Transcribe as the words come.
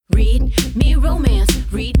Read me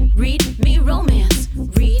romance. Read me romance.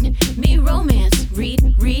 Read me romance.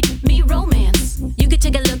 Read me romance. You could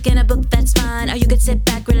take a look in a book, that's fine. Or you could sit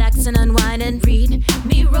back, relax, and unwind and read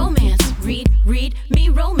me romance. Read me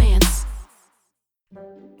romance.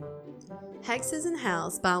 Hexes and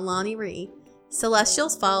Howls by Lonnie Ree. Celestial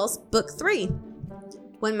Falls, Book 3.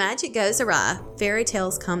 When magic goes awry, fairy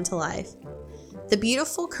tales come to life. The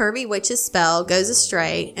beautiful curvy witch's spell goes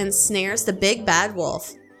astray and snares the big bad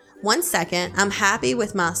wolf. 1 second, I'm happy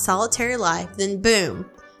with my solitary life, then boom,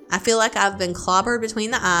 I feel like I've been clobbered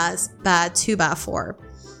between the eyes by a 2x4.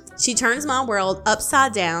 She turns my world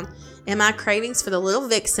upside down, and my cravings for the little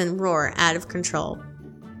vixen roar out of control.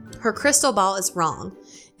 Her crystal ball is wrong.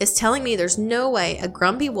 It's telling me there's no way a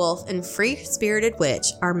grumpy wolf and free-spirited witch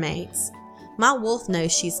are mates. My wolf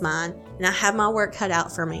knows she's mine, and I have my work cut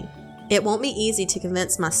out for me. It won't be easy to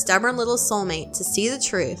convince my stubborn little soulmate to see the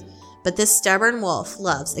truth, but this stubborn wolf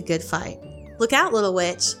loves a good fight. Look out, little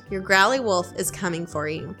witch. Your growly wolf is coming for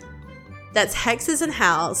you. That's Hexes and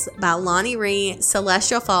Howls by Lonnie Ree,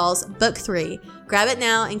 Celestial Falls, Book 3. Grab it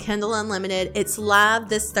now in Kindle Unlimited. It's live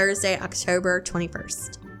this Thursday, October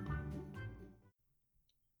 21st.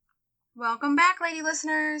 Welcome back, lady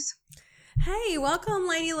listeners. Hey, welcome,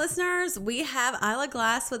 lady listeners. We have Isla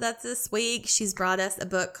Glass with us this week. She's brought us a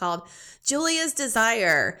book called Julia's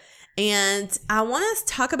Desire. And I want to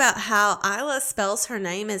talk about how Isla spells her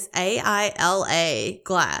name as A-I-L-A,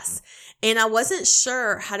 Glass. And I wasn't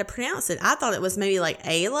sure how to pronounce it. I thought it was maybe like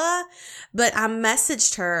Ayla, but I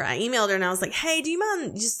messaged her. I emailed her and I was like, hey, do you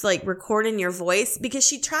mind just like recording your voice? Because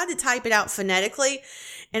she tried to type it out phonetically.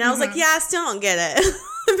 And I was like, yeah, I still don't get it.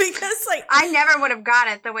 Because like I never would have got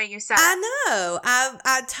it the way you said it. I know.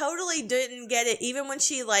 I totally didn't get it. Even when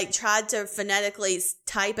she like tried to phonetically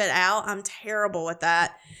type it out, I'm terrible with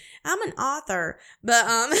that. I'm an author, but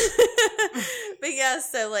but yeah,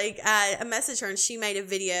 so like I messaged her and she made a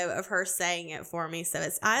video of her saying it for me. So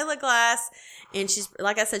it's Isla Glass, and she's,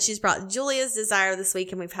 like I said, she's brought Julia's Desire this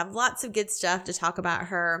week, and we've had lots of good stuff to talk about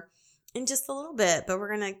her in just a little bit, but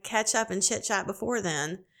we're gonna catch up and chit chat before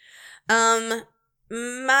then.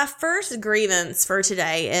 My first grievance for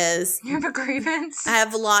today is... You have a grievance? I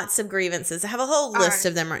have lots of grievances. I have a whole list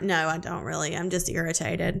of them. No, I don't really. I'm just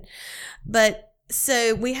irritated. But...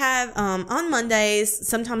 So we have, on Mondays,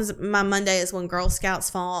 sometimes my Monday is when Girl Scouts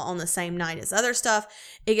fall on the same night as other stuff.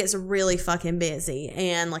 It gets really fucking busy.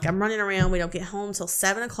 And like I'm running around. We don't get home till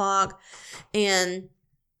 7 o'clock. And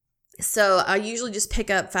so I usually just pick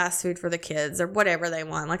up fast food for the kids or whatever they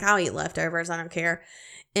want. Like I'll eat leftovers. I don't care.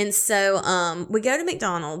 And so we go to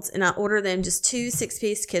McDonald's and I order them just 2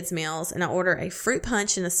 6-piece kids meals, and I order a fruit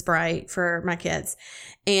punch and a Sprite for my kids.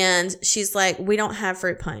 And she's like, we don't have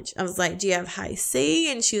fruit punch. I was like, do you have high C?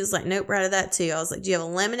 And she was like, nope, we're out of that too. I was like, do you have a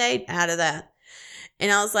lemonade? Out of that.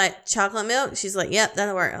 And I was like, chocolate milk? She's like, yep,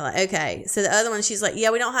 that'll work. I'm like, okay. So the other one, she's like,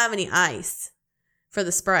 yeah, we don't have any ice for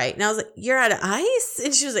the Sprite. And I was like, you're out of ice?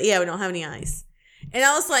 And she was like, yeah, we don't have any ice. And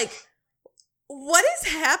I was like, what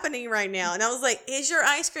is happening right now? And I was like, is your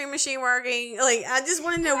ice cream machine working? Like, I just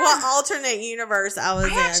want to know what alternate universe I was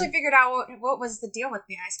in. I actually figured out what was the deal with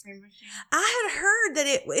the ice cream machine. I had heard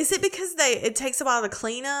that is it because it takes a while to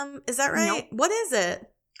clean them? Is that right? Nope. What is it?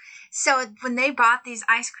 So when they bought these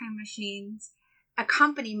ice cream machines, a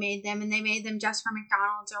company made them, and they made them just for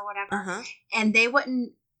McDonald's or whatever. Uh-huh. And they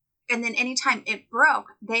wouldn't, and then anytime it broke,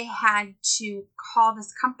 they had to call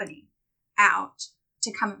this company out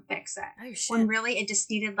to come and fix it. Oh, shit. When really it just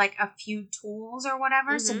needed like a few tools or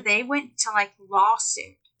whatever. Mm-hmm. So they went to like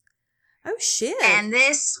lawsuit. Oh, shit. And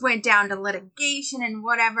this went down to litigation and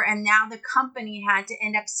whatever. And now the company had to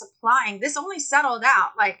end up supplying. This only settled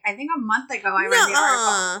out like I think a month ago. I read the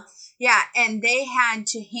article. Yeah. And they had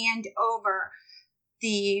to hand over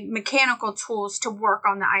the mechanical tools to work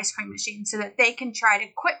on the ice cream machine so that they can try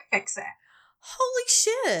to quick fix it. Holy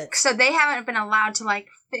shit. So they haven't been allowed to like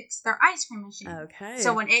fix their ice cream machine. Okay.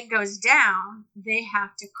 So when it goes down, they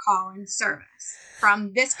have to call in service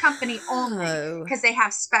from this company only because they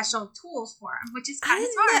have special tools for them, which is kind of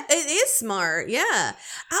smart. It is smart. Yeah.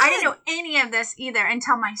 I didn't know any of this either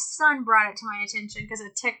until my son brought it to my attention because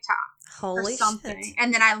of TikTok. Holy or something. shit.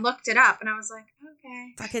 And then I looked it up and I was like,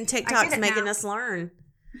 okay. Fucking TikTok's making us learn.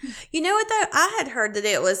 You know what though? I had heard that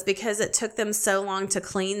it was because it took them so long to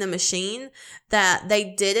clean the machine that they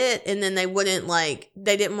did it and then they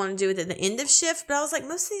didn't want to do it at the end of shift. But I was like,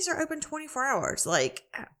 most of these are open 24 hours. Like,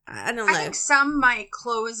 I don't know. I think some might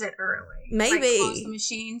close it early. Maybe. Like close the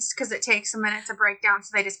machines because it takes a minute to break down.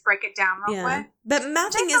 So they just break it down real quick. But my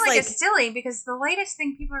thing is like it's silly because the latest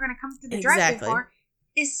thing people are going to come through the drive-thru for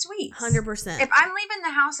is sweets. 100%. If I'm leaving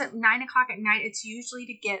the house at 9 o'clock at night, it's usually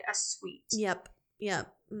to get a sweet. Yep.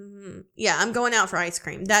 Yeah, I'm going out for ice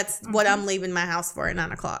cream. That's what I'm leaving my house for at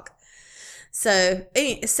 9:00.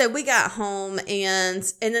 So we got home and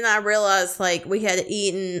then I realized like we had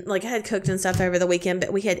eaten, like I had cooked and stuff over the weekend,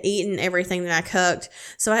 but we had eaten everything that I cooked.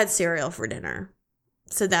 So I had cereal for dinner.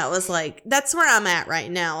 So that was like, that's where I'm at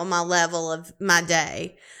right now on my level of my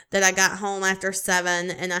day, that I got home after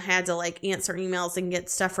 7 and I had to like answer emails and get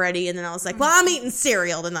stuff ready. And then I was like, well, I'm eating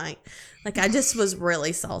cereal tonight. Like I just was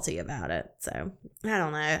really salty about it. So I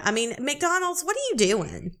don't know. I mean, McDonald's, what are you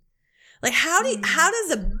doing? Like, how does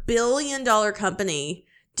 $1 billion company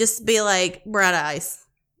just be like, we're out of ice?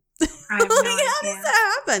 I have no Like, idea. how does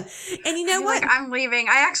that happen? And you know what? Like, I'm leaving.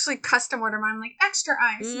 I actually custom order mine, like extra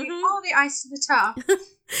ice. You need all the ice to the top.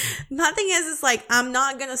 My thing is like, I'm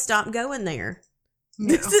not going to stop going there.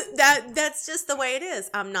 No. That's just the way it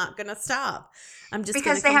is. I'm not going to stop. I'm just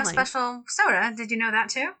because they have special soda. Did you know that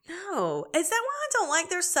too? No. Is that why I don't like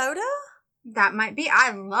their soda? That might be.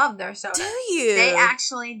 I love their soda. Do you? They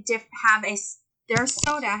actually have their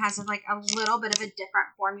soda has like a little bit of a different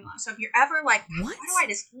formula. So if you're ever like, why do I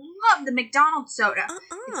just love the McDonald's soda?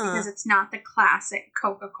 It's because it's not the classic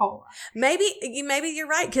Coca-Cola. Maybe you're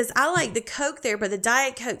right, because I like the Coke there, but the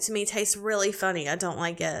Diet Coke to me tastes really funny. I don't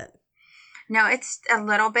like it. No, it's a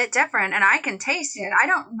little bit different, and I can taste it. I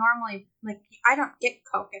don't normally I don't get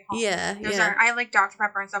Coke at home. Yeah. I like Dr.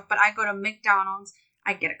 Pepper and stuff, but I go to McDonald's,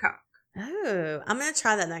 I get a Coke. Oh, I'm going to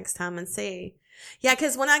try that next time and see. Yeah,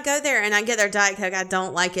 because when I go there and I get their Diet Coke, I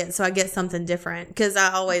don't like it. So I get something different because I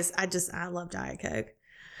love Diet Coke.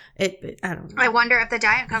 I don't know. I wonder if the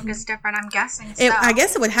Diet Coke is different. I'm guessing so. I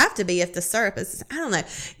guess it would have to be if the syrup is, I don't know.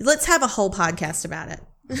 Let's have a whole podcast about it.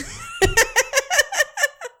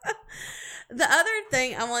 The other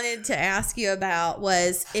thing I wanted to ask you about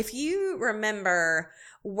was if you remember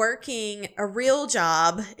working a real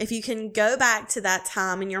job, if you can go back to that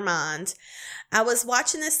time in your mind. I was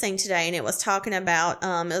watching this thing today and it was talking about,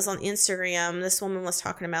 it was on Instagram. This woman was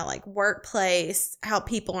talking about like workplace, how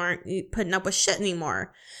people aren't putting up with shit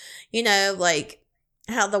anymore. You know, like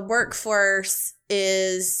how the workforce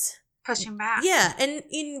is pushing back. Yeah. And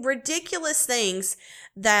in ridiculous things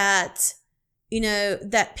that, you know,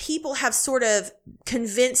 that people have sort of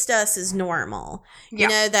convinced us is normal. Yeah. You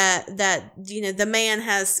know, that, you know, the man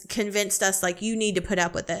has convinced us like, you need to put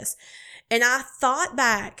up with this. And I thought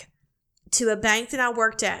back to a bank that I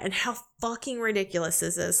worked at and how fucking ridiculous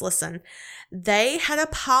this is. Listen, they had a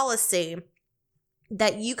policy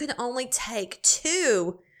that you could only take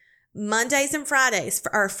 2 Mondays and Fridays,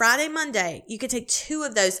 or Friday, Monday. You could take 2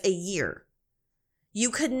 of those a year.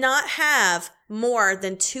 You could not have more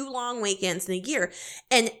than 2 long weekends in a year.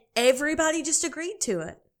 And everybody just agreed to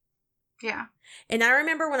it. Yeah. And I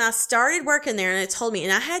remember when I started working there and it told me,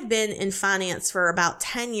 and I had been in finance for about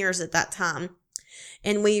 10 years at that time.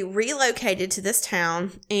 And we relocated to this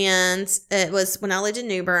town, and it was when I lived in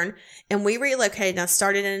New Bern, and we relocated and I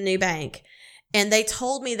started in a new bank. And they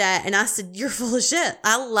told me that, and I said, you're full of shit.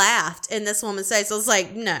 I laughed in this woman's face. I was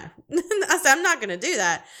like, no. I said, I'm not going to do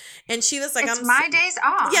that. And she was like, it's my days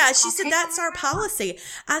off. Yeah, she said, that's our policy.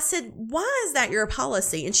 I said, why is that your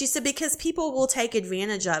policy? And she said, because people will take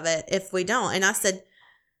advantage of it if we don't. And I said,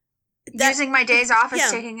 using my days off is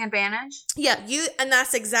taking advantage? Yeah, and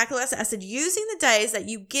that's exactly what I said. I said, using the days that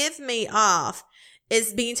you give me off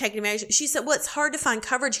is being taken advantage of. She said, well, it's hard to find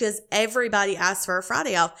coverage because everybody asks for a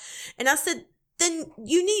Friday off. And I said, then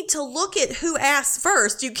you need to look at who asks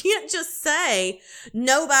first. You can't just say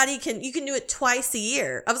you can do it twice a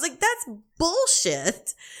year. I was like, that's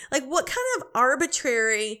bullshit. Like, what kind of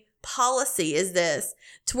arbitrary policy is this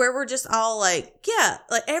to where we're just all like, yeah,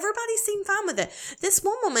 like everybody seemed fine with it. This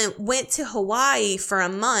one woman went to Hawaii for a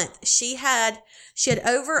month. She had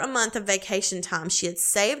over a month of vacation time. She had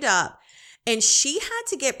saved up. And she had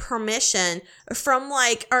to get permission from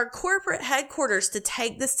like our corporate headquarters to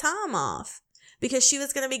take this time off because she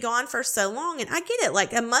was going to be gone for so long. And I get it.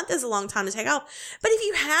 Like a month is a long time to take off. But if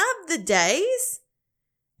you have the days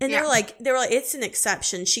and they were like, it's an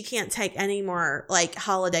exception. She can't take any more like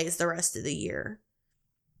holidays the rest of the year.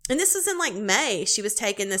 And this was in like May. She was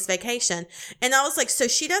taking this vacation. And I was like, so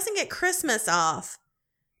she doesn't get Christmas off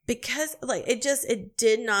because like it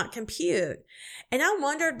did not compute. And I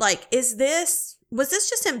wondered like, was this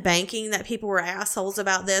just in banking that people were assholes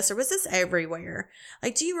about this, or was this everywhere?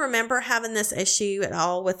 Like, do you remember having this issue at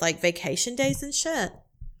all with like vacation days and shit?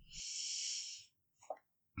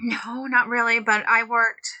 No, not really. But I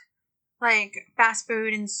worked like fast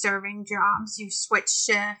food and serving jobs. You switch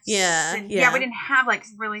shifts. Yeah. And, we didn't have like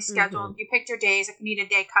really scheduled. Mm-hmm. You picked your days. If you need a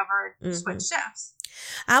day covered, switch shifts.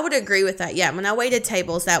 I would agree with that. Yeah. When I waited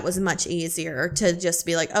tables, that was much easier to just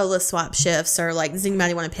be like, oh, let's swap shifts, or like, does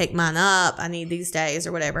anybody want to pick mine up? I need these days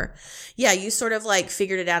or whatever. Yeah. You sort of like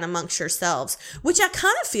figured it out amongst yourselves, which I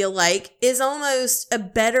kind of feel like is almost a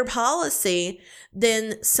better policy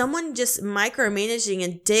than someone just micromanaging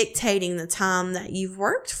and dictating the time that you've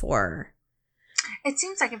worked for. It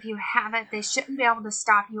seems like if you have it, they shouldn't be able to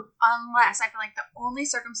stop you unless, I feel like the only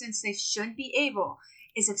circumstance they should be able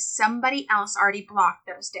is if somebody else already blocked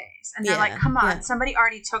those days. And they're like, come on, somebody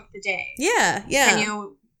already took the day. Yeah, yeah. Can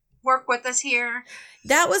you work with us here?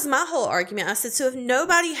 That was my whole argument. I said, so if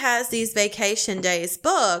nobody has these vacation days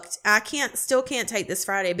booked, I still can't take this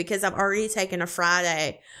Friday because I've already taken a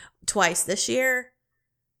Friday twice this year.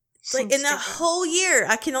 Like in the whole year,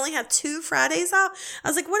 I can only have 2 Fridays off. I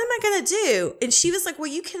was like, what am I going to do? And she was like,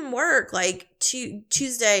 well, you can work like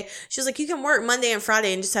Tuesday. She was like, you can work Monday and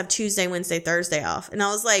Friday and just have Tuesday, Wednesday, Thursday off. And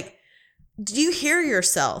I was like, do you hear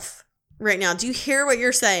yourself right now? Do you hear what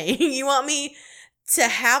you're saying? You want me to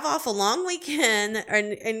have off a long weekend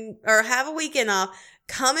or have a weekend off,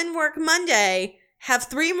 come and work Monday, have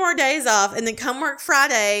 3 more days off, and then come work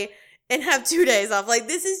Friday and have 2 days off? Like,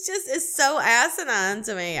 this is just, it's so asinine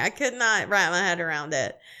to me. I could not wrap my head around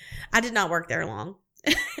it. I did not work there long.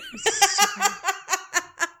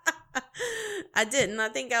 I didn't. I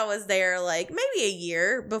think I was there like maybe a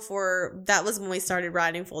year before. That was when we started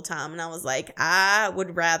writing full time. And I was like, I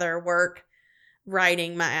would rather work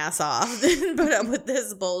writing my ass off than put up with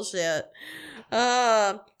this bullshit.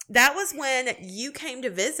 That was when you came to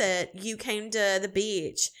visit. You came to the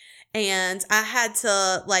beach. And I had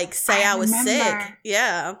to like say I was sick.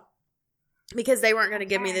 Yeah. Because they weren't going to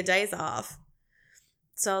give me the days off.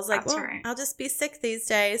 So I was like, I'll just be sick these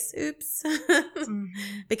days. Oops.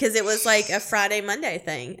 Because it was like a Friday, Monday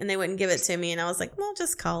thing. And they wouldn't give it to me. And I was like, well,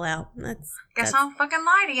 just call out. Guess I'll fucking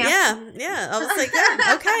lie to you. Yeah. Yeah. I was like,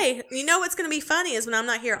 yeah, okay. You know what's going to be funny is when I'm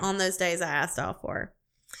not here on those days I asked off for.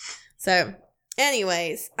 So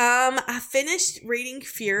anyways, I finished reading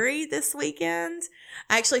Fury this weekend.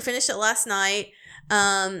 I actually finished it last night.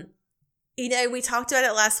 You know, we talked about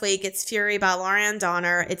it last week. It's Fury by Lorianne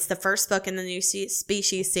Donner. It's the first book in the New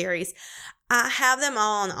Species series. I have them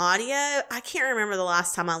all on audio. I can't remember the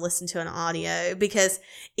last time I listened to an audio because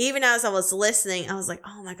even as I was listening, I was like,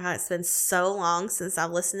 oh my God, it's been so long since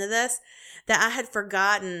I've listened to this that I had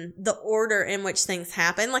forgotten the order in which things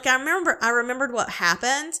happen. Like I remembered what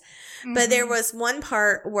happened, but there was one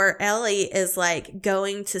part where Ellie is like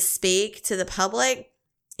going to speak to the public,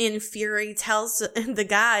 and Fury tells the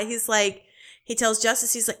guy, he tells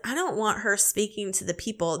Justice, he's like, I don't want her speaking to the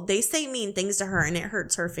people. They say mean things to her and it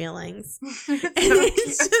hurts her feelings. And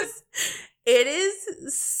it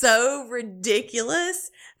is so ridiculous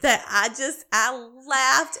that I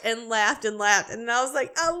laughed and laughed and laughed. And I was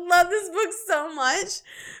like, I love this book so much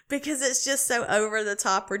because it's just so over the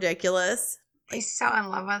top ridiculous. He's so in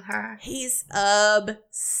love with her. He's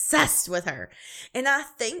obsessed with her. And I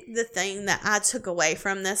think the thing that I took away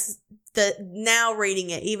from this, now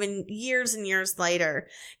reading it, even years and years later,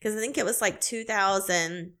 because I think it was like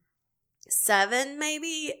 2007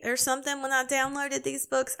 maybe or something when I downloaded these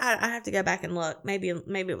books. I have to go back and look. Maybe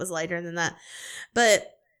it was later than that.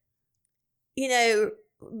 But, you know,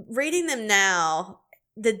 reading them now,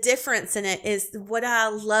 the difference in it is what I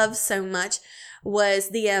love so much was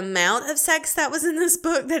the amount of sex that was in this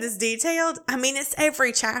book that is detailed. I mean, it's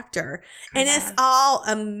every chapter and it's all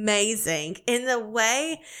amazing. And the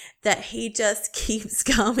way that he just keeps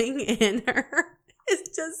coming in her is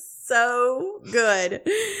just so good.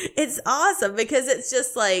 It's awesome because it's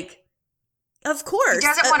just like, of course. He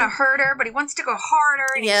doesn't want to hurt her, but he wants to go harder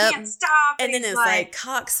and he can't stop. And then his like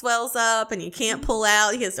cock swells up and he can't pull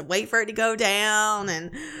out. He has to wait for it to go down.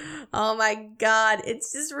 And oh my God,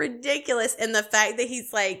 it's just ridiculous. And the fact that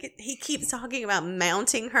he's like, he keeps talking about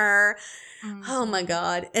mounting her. Oh my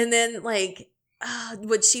God. And then like,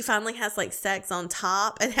 when she finally has like sex on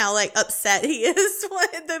top and how like upset he is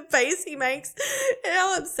with the face he makes and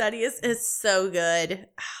how upset he is so good.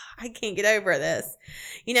 I can't get over this.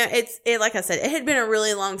 You know, like I said, it had been a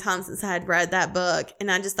really long time since I had read that book.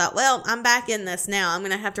 And I just thought, well, I'm back in this now. I'm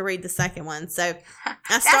going to have to read the second one. So I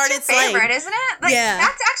started That's your favorite, isn't it? Like, yeah.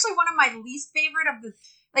 That's actually one of my least favorite of the,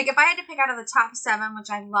 like if I had to pick out of the top 7,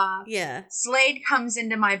 which I love. Yeah. Slade comes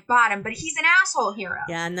into my bottom, but he's an asshole hero.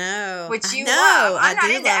 Yeah, I know. Which you love. I'm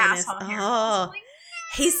not into asshole heroes. Oh.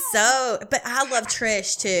 He's so, but I love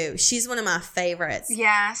Trish too. She's one of my favorites.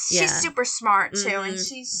 Yes, yeah. She's super smart too, and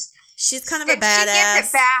she's kind of a badass. She gives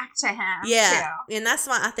it back to him. Yeah, too. And that's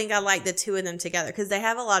why I think I like the two of them together because they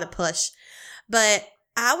have a lot of push. But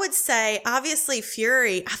I would say, obviously,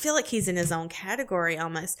 Fury. I feel like he's in his own category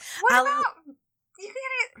almost. What about You get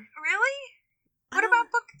it? Really? What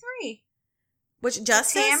about book 3? Which,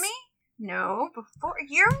 Justice? Tammy? No, before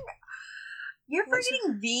you're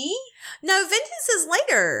forgetting V? No, Vengeance is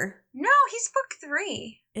later. No, he's book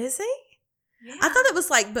 3. Is he? Yeah. I thought it was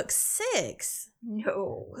like book 6.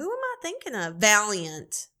 No. Who am I thinking of?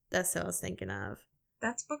 Valiant. That's what I was thinking of.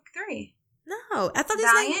 That's book 3. No, I thought his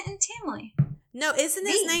Valiant name. and Tamley. No, isn't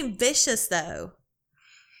his name Vicious though?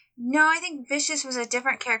 No, I think Vicious was a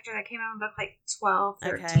different character that came out in book like 12,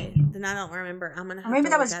 13. Okay, then I don't remember. I'm gonna. Have Maybe to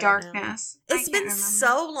that look was at Darkness. It it's been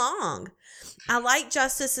so long. I like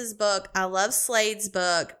Justice's book. I love Slade's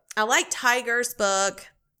book. I like Tiger's book.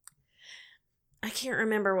 I can't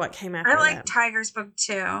remember what came after. I like that. Tiger's book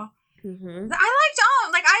too. Mm-hmm. I liked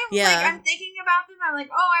all. Like I'm thinking about them. I'm like,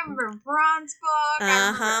 oh, I remember Braun's book.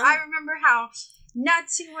 I remember how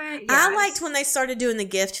nuts he went. Yes. I liked when they started doing the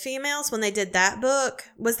gift females when they did that book.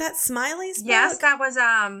 Was that Smiley's book? Yes, that was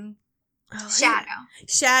Shadow.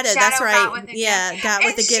 Shadow, that's right. Got with the got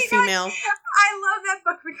with the gift female. I love that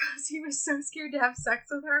book because he was so scared to have sex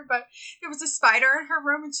with her, but there was a spider in her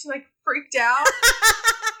room and she like freaked out.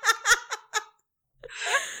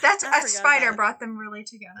 That's a spider brought them really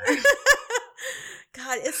together.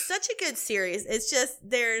 God, it's such a good series. It's just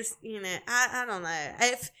there's, I don't know.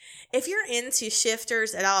 If you're into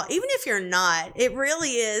shifters at all, even if you're not, it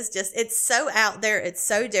really is just it's so out there, it's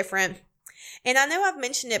so different. And I know I've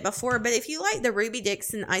mentioned it before, but if you like the Ruby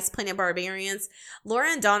Dixon Ice Planet Barbarians,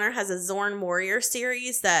 Lauren Donner has a Zorn Warrior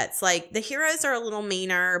series that's like the heroes are a little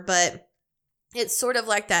meaner, but it's sort of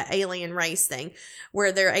like that alien race thing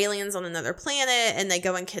where they're aliens on another planet and they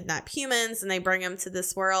go and kidnap humans and they bring them to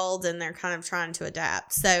this world and they're kind of trying to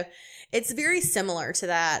adapt. So it's very similar to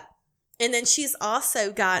that. And then she's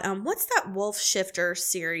also got, what's that Wolf Shifter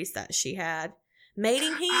series that she had?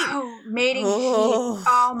 Mating Heat? Oh, Mating Heat.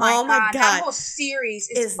 Oh my God. That whole series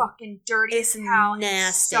is fucking dirty as hell. Nasty.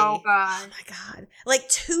 It's so good. Oh my God. Like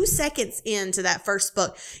 2 seconds into that first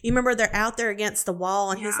book, you remember they're out there against the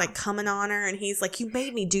wall and he's like coming on her and he's like, you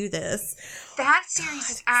made me do this. That series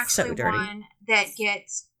is actually one that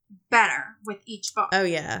gets better with each book. Oh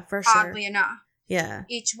yeah, for sure. Oddly enough. Yeah.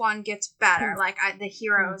 Each one gets better. Like the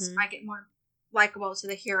heroes, I get more likable to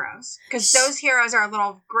the heroes because those heroes are a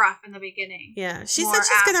little gruff in the beginning. Yeah, she said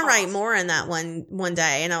she's going to write more in that one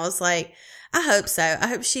day, and I was like, I hope so. I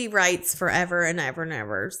hope she writes forever and ever and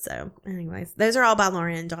ever. So, anyways, those are all by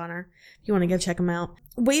Lauren Donner. If you want to go check them out,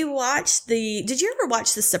 we watched Did you ever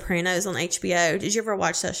watch The Sopranos on HBO? Did you ever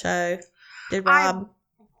watch that show? Did Rob?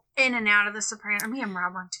 In and out of The Sopranos. Me and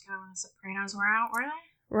Rob went to go when The Sopranos were out. Were they?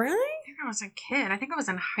 Really? I think I was a kid. I think I was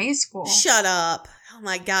in high school. Shut up. Oh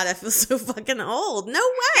my God, I feel so fucking old. No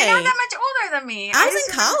way. You're not that much older than me. I was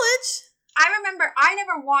in college. I remember, I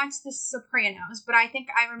never watched The Sopranos, but I think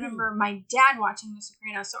I remember my dad watching The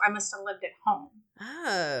Sopranos, so I must have lived at home.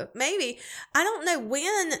 Oh, maybe. I don't know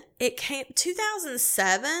when it came.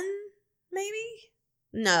 2007, maybe?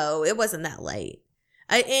 No, it wasn't that late.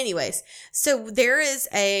 Anyways, so there is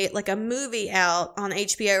a movie out on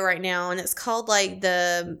HBO right now, and it's called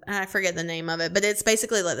I forget the name of it, but it's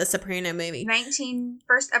basically like the Soprano movie.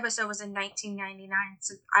 First episode was in 1999,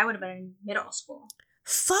 so I would have been in middle school.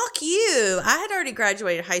 Fuck you! I had already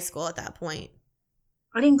graduated high school at that point.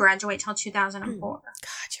 I didn't graduate till 2004. God,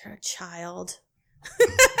 you're a child.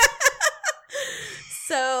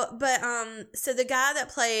 So the guy that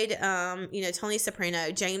played, Tony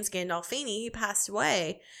Soprano, James Gandolfini, he passed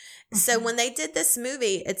away. Mm-hmm. So when they did this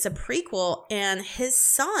movie, it's a prequel, and his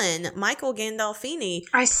son, Michael Gandolfini,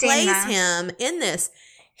 plays him in this.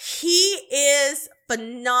 He is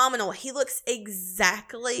phenomenal. He looks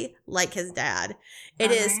exactly like his dad.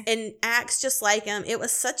 It is, and acts just like him. It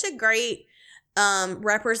was such a great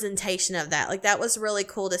representation of that. Like, that was really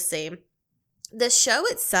cool to see. The show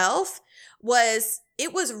itself was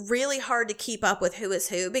really hard to keep up with who is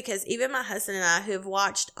who, because even my husband and I, who have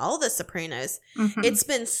watched all the Sopranos, it's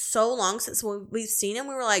been so long since we've seen him.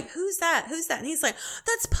 We were like, who's that? Who's that? And he's like,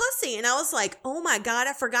 that's Pussy. And I was like, oh my God,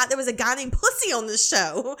 I forgot there was a guy named Pussy on this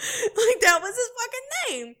show. Like, that was his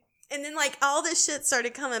fucking name. And then all this shit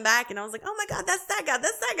started coming back, and I was like, oh my God, that's that guy.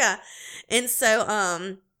 That's that guy. And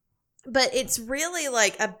so, but it's really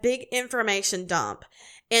like a big information dump.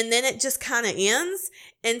 And then it just kind of ends.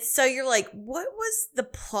 And so you're like, what was the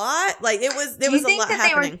plot? Like, there was a lot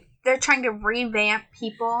happening. They're trying to revamp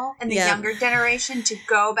people in the younger generation to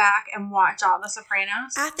go back and watch all the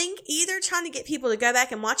Sopranos? I think either trying to get people to go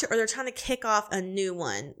back and watch it, or they're trying to kick off a new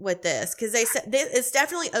one with this. Because they said it's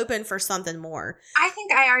definitely open for something more. I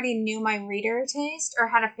think I already knew my reader taste, or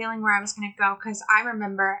had a feeling where I was going to go. Because I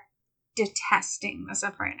remember detesting The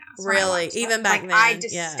Sopranos. Really? Even back then? I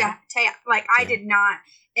did not.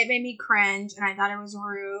 It made me cringe, and I thought it was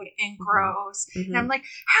rude and gross. And I'm like,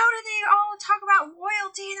 how do they all talk about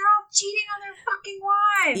loyalty and they're all cheating on their fucking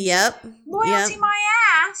wives? Yep. Loyalty my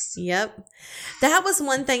ass. Yep. That was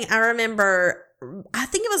one thing I remember. I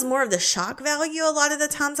think it was more of the shock value a lot of the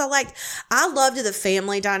times I liked. I loved the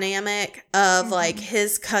family dynamic of like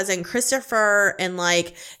his cousin Christopher and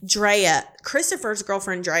like Drea. Christopher's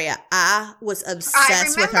girlfriend Drea. I was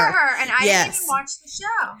obsessed with her. I remember her, and I didn't even watch the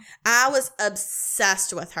show. I was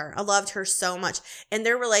obsessed with her. I loved her so much. And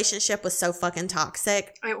their relationship was so fucking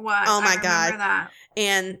toxic. It was. Oh my God. That.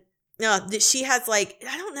 And no, she has like,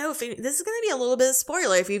 I don't know if this is going to be a little bit of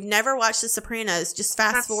spoiler. If you've never watched The Sopranos, just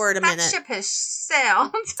fast forward a minute. That ship has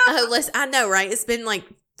sailed. Oh, listen, I know, right? It's been like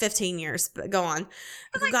 15 years, but go on.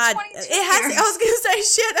 Like God, it has. Years. I was going to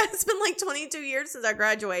say shit. It's been like 22 years since I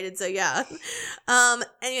graduated. So yeah.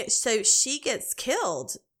 So she gets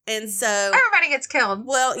killed. And so everybody gets killed.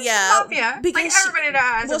 Well, yeah, mafia. Because everybody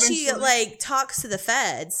dies. Well, eventually. she like talks to the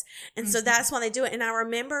feds, and so that's why they do it. And I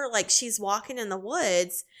remember like she's walking in the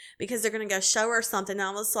woods because they're gonna go show her something. And I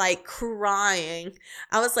was like crying.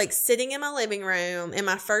 I was like sitting in my living room in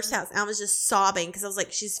my first house. And I was just sobbing because I was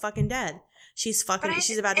like, she's fucking dead. She's about to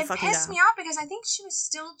fucking die. It pissed me off because I think she was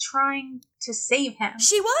still trying to save him.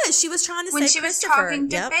 She was trying to when save she was Christopher.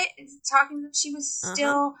 talking. She was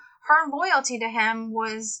still. Her loyalty to him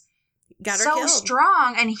was so killed.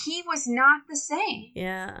 strong, and he was not the same.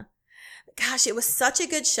 Yeah. Gosh, it was such a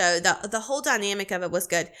good show. The whole dynamic of it was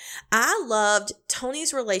good. I loved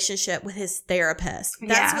Tony's relationship with his therapist.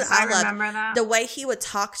 That's what I loved. Remember that. The way he would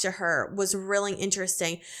talk to her was really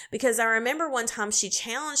interesting because I remember one time she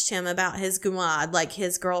challenged him about his gumad, like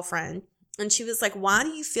his girlfriend. And she was like, why do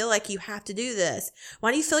you feel like you have to do this?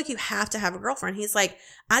 Why do you feel like you have to have a girlfriend? He's like,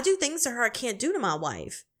 I do things to her I can't do to my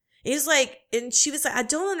wife. He's like, and she was like, I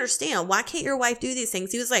don't understand. Why can't your wife do these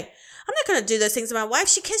things? He was like, I'm not going to do those things to my wife.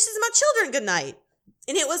 She kisses my children goodnight.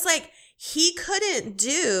 And it was like, he couldn't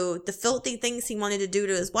do the filthy things he wanted to do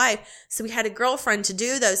to his wife. So he had a girlfriend to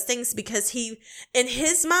do those things because he, in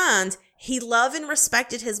his mind, he loved and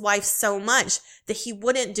respected his wife so much that he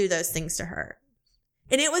wouldn't do those things to her.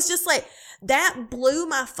 And it was just like, that blew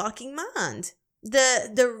my fucking mind.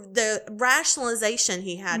 The rationalization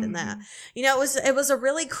he had in that, you know, it was a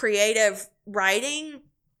really creative writing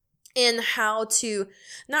in how to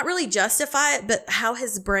not really justify it, but how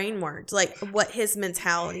his brain worked, like what his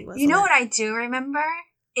mentality was. You know what I do remember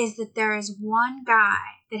is that there is one guy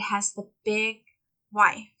that has the big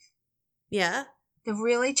wife. Yeah. The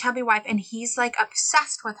really chubby wife, and he's like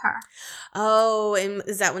obsessed with her. Oh, and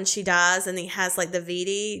is that when she dies and he has like the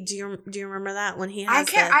VD? Do you remember that when he has?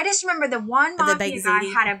 I just remember the one mafia guy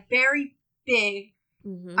had a very big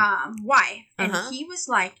wife, and he was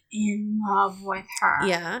like in love with her.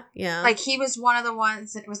 Yeah, yeah. Like he was one of the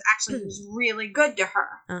ones that was really good to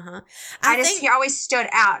her. I think he always stood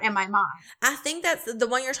out in my mind. I think that's the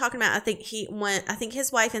one you're talking about. I think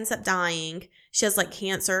his wife ends up dying. She has like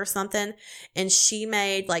cancer or something, and she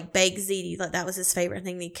made like baked ziti. Like that was his favorite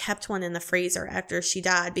thing. He kept one in the freezer after she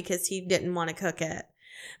died because he didn't want to cook it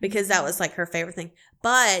because that was like her favorite thing.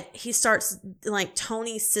 But he starts like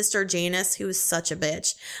Tony's sister Janice, who was such a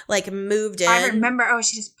bitch, like moved in. I remember. Oh,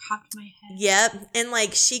 she just popped my head. Yep, and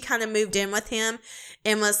like she kind of moved in with him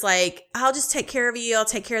and was like, "I'll just take care of you. I'll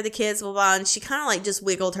take care of the kids." Blah blah. And she kind of like just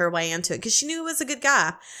wiggled her way into it because she knew he was a good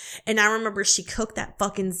guy. And I remember she cooked that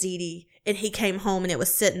fucking ziti. And he came home and it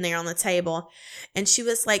was sitting there on the table. And she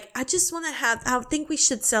was like, I think we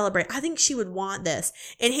should celebrate. I think she would want this.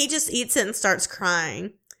 And he just eats it and starts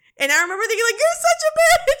crying. And I remember thinking like, you're such a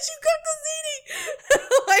bitch. You cooked the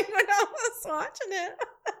ziti. Like when I was watching it.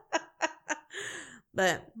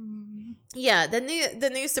 But yeah, the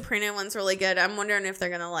new Soprano one's really good. I'm wondering if they're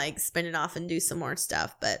going to like spin it off and do some more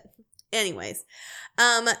stuff. But anyways,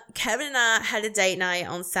 Kevin and I had a date night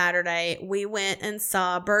on Saturday. We went and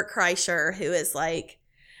saw Bert Kreischer, who is like,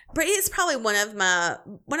 he's probably one of my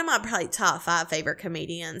probably top 5 favorite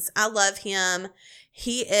comedians. I love him.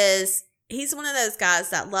 He's one of those guys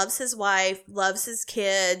that loves his wife, loves his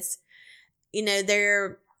kids, you know,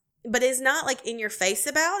 but is not like in your face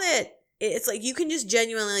about it. It's like you can just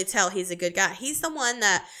genuinely tell he's a good guy. He's the one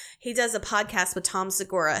that he does a podcast with Tom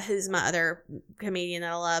Segura, who's my other comedian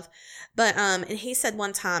that I love. But and he said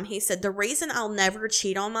one time, the reason I'll never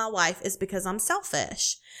cheat on my wife is because I'm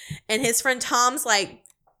selfish. And his friend Tom's like,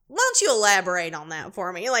 why don't you elaborate on that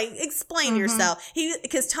for me? Like, explain yourself.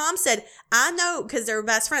 Because Tom said, I know, because they're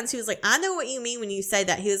best friends. He was like, I know what you mean when you say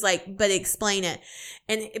that. He was like, but explain it.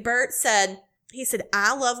 And Bert said,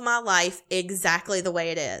 I love my life exactly the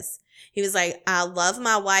way it is. He was like, I love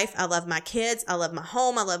my wife. I love my kids. I love my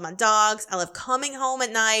home. I love my dogs. I love coming home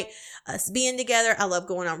at night, us being together. I love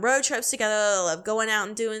going on road trips together. I love going out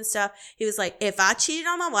and doing stuff. He was like, if I cheated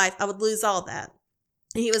on my wife, I would lose all that.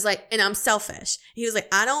 And he was like, and I'm selfish. He was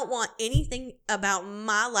like, I don't want anything about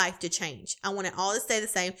my life to change. I want it all to stay the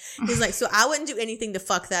same. He was like, so I wouldn't do anything to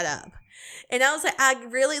fuck that up. And I was like, I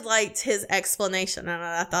really liked his explanation, and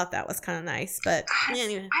I thought that was kind of nice. But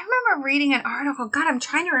anyway. I remember reading an article. God, I'm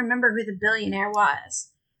trying to remember who the billionaire was.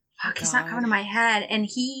 Fuck, it's not coming to my head. And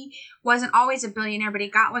he wasn't always a billionaire, but he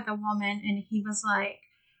got with a woman, and he was like,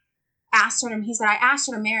 he said, I asked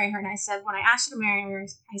her to marry her. And I said, when I asked her to marry her,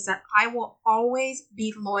 I said, I will always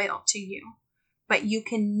be loyal to you, but you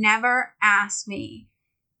can never ask me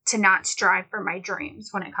to not strive for my dreams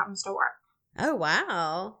when it comes to work. Oh,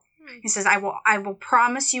 wow. He says, I will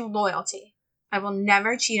promise you loyalty. I will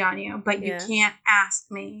never cheat on you, but you can't ask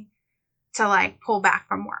me to like pull back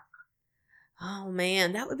from work. Oh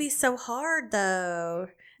man, that would be so hard though.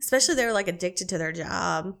 Especially they're like addicted to their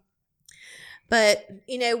job. But,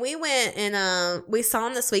 you know, we went and we saw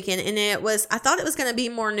him this weekend, and I thought it was going to be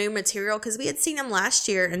more new material because we had seen him last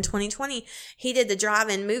year in 2020. He did the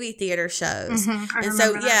drive-in movie theater shows. And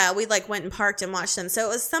so, we like went and parked and watched them. So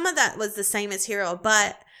it was, some of that was the same material,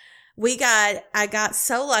 but I got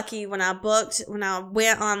so lucky when I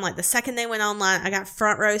went on, like the second they went online, I got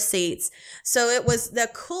front row seats. So it was the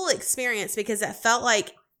cool experience because it felt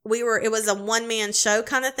like it was a one-man show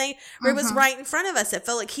kind of thing where it was right in front of us. It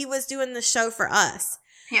felt like he was doing the show for us.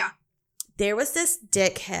 Yeah. There was this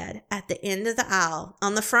dickhead at the end of the aisle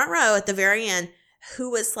on the front row at the very end who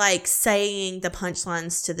was like saying the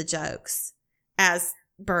punchlines to the jokes as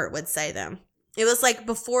Bert would say them. It was like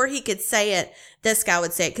before he could say it, this guy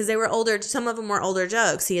would say it because they were older. Some of them were older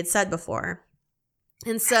jokes he had said before.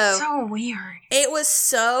 And so. That's so weird. It was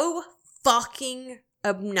so fucking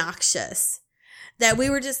obnoxious that we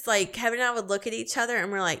were just like, Kevin and I would look at each other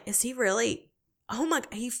and we're like, is he really? Oh my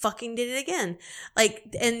God, he fucking did it again. Like,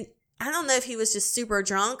 and I don't know if he was just super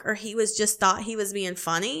drunk or he was just thought he was being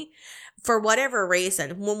funny for whatever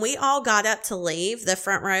reason. When we all got up to leave, the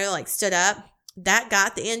front row like stood up. That guy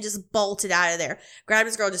at the end just bolted out of there, grabbed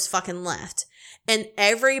his girl, just fucking left. And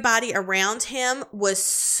everybody around him was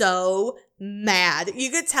so mad. You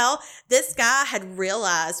could tell this guy had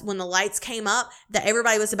realized when the lights came up that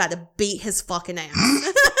everybody was about to beat his fucking ass.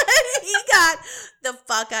 He got the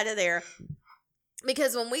fuck out of there.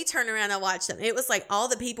 Because when we turned around and watched them, it was like all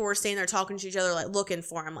the people were standing there talking to each other, like looking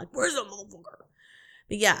for him. Like, where's the motherfucker?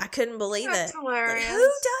 But yeah, I couldn't believe That's it. Hilarious. Like, who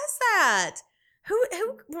does that? Who?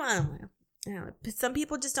 Well, I don't know. Some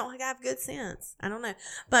people just don't have good sense. I don't know.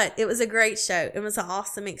 But it was a great show. It was an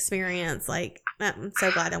awesome experience. Like, I'm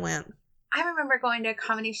so glad I went. I remember going to a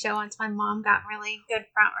comedy show once. My mom got really good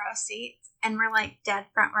front row seats, and we're like dead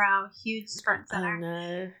front row, huge front center. Oh,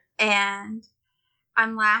 no. And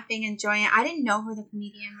I'm laughing, enjoying it. I didn't know who the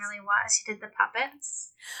comedian really was. He did the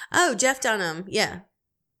puppets. Oh, Jeff Dunham. Yeah.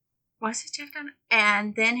 Was it Jeff Dunham?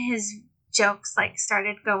 And then his jokes like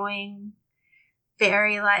started going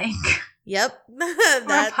very like... Yep.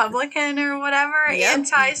 Republican or whatever. Yep.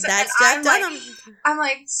 Anti. That's Jeff Dunham. I'm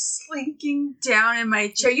like slinking down in my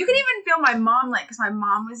chair. You can even feel my mom, like, because my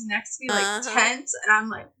mom was next to me, like tense, and I'm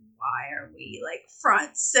like, why are we like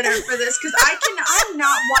front center for this? Because I'm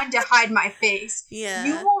not one to hide my face. Yeah.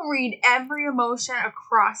 You will read every emotion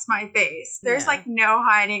across my face. There's like no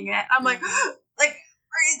hiding it. I'm like, like,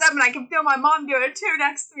 raise up, and I can feel my mom do it too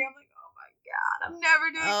next to me. I'm like, oh my God, I'm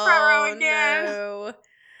never doing front row again. No.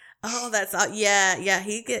 Oh, that's yeah.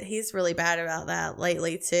 He's really bad about that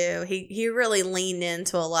lately too. He really leaned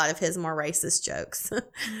into a lot of his more racist jokes.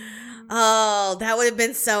 Oh, that would have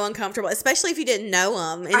been so uncomfortable, especially if you didn't know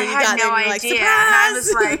him. And I had no idea. Like, and I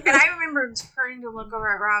was like, and I remember turning to look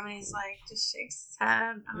over at Rob, and he's like, just shakes his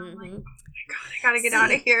head. And I'm like, oh my God, I gotta get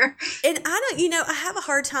out of here. And I have a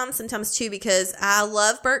hard time sometimes too because I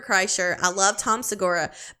love Bert Kreischer, I love Tom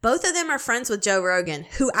Segura. Both of them are friends with Joe Rogan,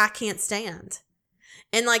 who I can't stand.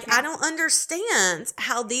 And, like, I don't understand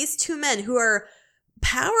how these two men who are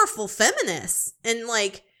powerful feminists and,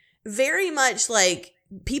 like, very much, like,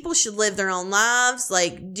 people should live their own lives,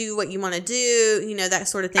 like, do what you want to do, you know, that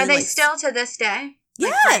sort of thing. Are they like, still to this day?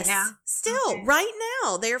 Yes. Like right now? Still. Okay. Right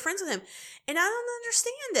now. They are friends with him. And I don't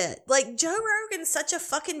understand it. Like, Joe Rogan's such a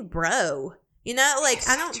fucking bro. You know? Like,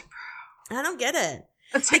 I don't get it.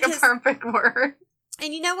 That's like a perfect word.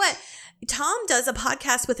 And you know what? Tom does a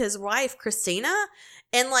podcast with his wife, Christina,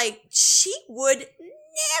 and, like, she would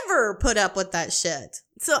never put up with that shit.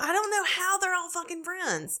 So I don't know how they're all fucking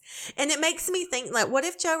friends. And it makes me think, like, what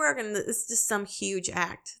if Joe Rogan is just some huge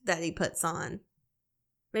act that he puts on?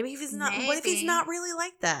 Maybe if he's not, what if he's not really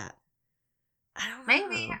like that? I don't know.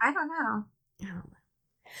 Maybe. I don't know.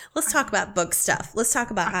 Let's talk about book stuff. Let's talk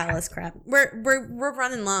about Isla's crap. We're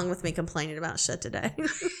running long with me complaining about shit today.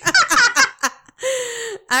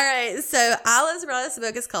 All right, so Isla's brought us a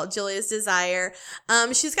book. It's called Julia's Desire.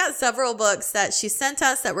 She's got several books that she sent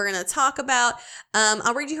us that we're going to talk about.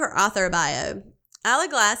 I'll read you her author bio. Isla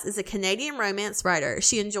Glass is a Canadian romance writer.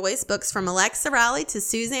 She enjoys books from Alexa Riley to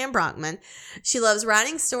Suzanne Brockman. She loves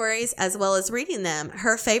writing stories as well as reading them.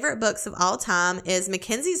 Her favorite books of all time is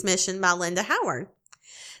Mackenzie's Mission by Linda Howard.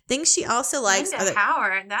 Things she also likes Linda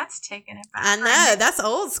Howard, that's taking it back. I know, that's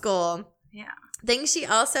old school. Yeah. Things she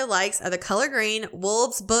also likes are The Color Green,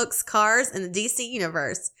 Wolves, Books, Cars, and the DC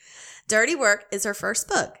Universe. Dirty Work is her first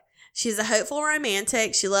book. She's a hopeful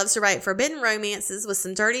romantic. She loves to write forbidden romances with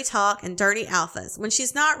some dirty talk and dirty alphas. When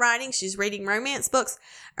she's not writing, she's reading romance books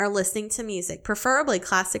or listening to music, preferably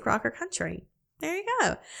classic rock or country. There you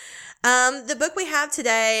go. The book we have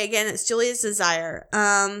today, again, it's Julia's Desire.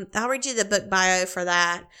 I'll read you the book bio for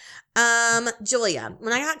that. Julia,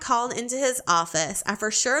 when I got called into his office, I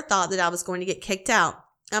for sure thought that I was going to get kicked out.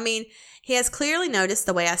 I mean, he has clearly noticed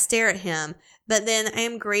the way I stare at him, but then I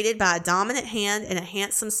am greeted by a dominant hand and a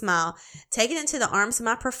handsome smile, taken into the arms of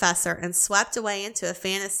my professor and swept away into a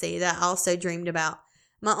fantasy that I also dreamed about.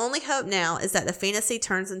 My only hope now is that the fantasy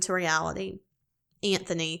turns into reality.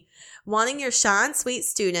 Anthony, wanting your shy and sweet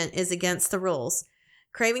student is against the rules.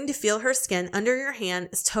 Craving to feel her skin under your hand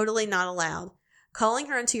is totally not allowed. Calling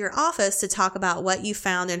her into your office to talk about what you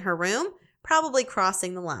found in her room, probably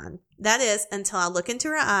crossing the line. That is, until I look into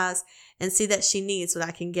her eyes and see that she needs what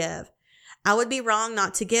I can give. I would be wrong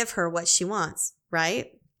not to give her what she wants,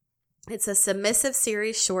 right? It's a submissive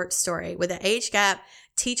series short story with an age gap,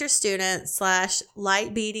 teacher-student /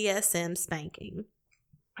 light BDSM spanking.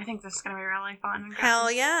 I think this is going to be really fun.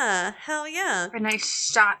 Hell yeah. Hell yeah. A nice,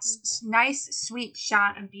 sweet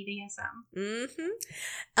shot of BDSM.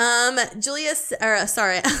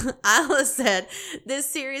 Isla said this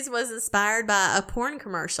series was inspired by a porn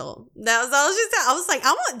commercial. That was all she said. I was like,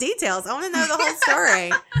 I want details. I want to know the whole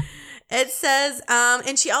story. It says,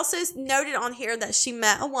 and she also noted on here that she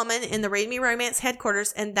met a woman in the Read Me Romance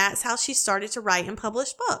headquarters, and that's how she started to write and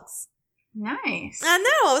publish books. Nice. I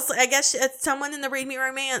know. I guess someone in the Read Me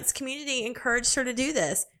Romance community encouraged her to do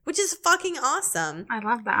this, which is fucking awesome. I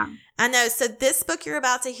love that. I know. So this book you're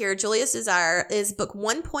about to hear, Julia's Desire, is book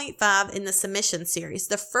 1.5 in the Submission series.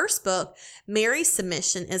 The first book, Mary's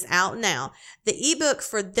Submission, is out now. The ebook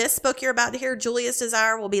for this book you're about to hear, Julia's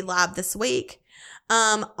Desire, will be live this week.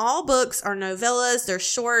 All books are novellas. They're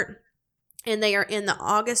short. And they are in the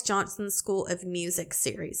August Johnson School of Music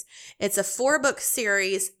series. It's a 4-book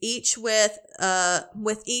series, each with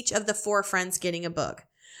each of the 4 friends getting a book.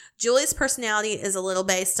 Julie's personality is a little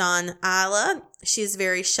based on Isla. She's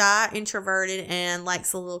very shy, introverted, and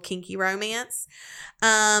likes a little kinky romance.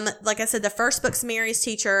 Like I said, the first book's Mary's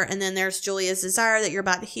Teacher, and then there's Julia's Desire that you're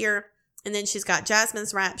about to hear. And then she's got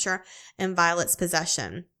Jasmine's Rapture and Violet's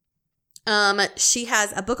Possession. She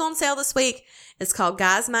has a book on sale this week. It's called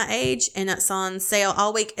Guys My Age, and it's on sale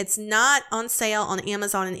all week. It's not on sale on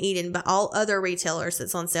Amazon and Eden, but all other retailers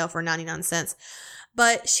it's on sale for 99 cents.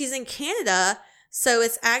 But she's in Canada, so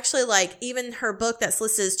it's actually like even her book that's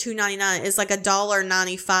listed as $2.99 is like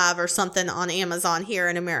 $1.95 or something on Amazon here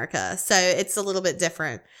in America. So it's a little bit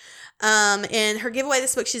different. And her giveaway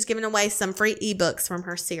this week, she's giving away some free ebooks from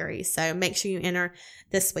her series. So make sure you enter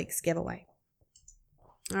this week's giveaway.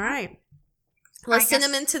 All right. Let's send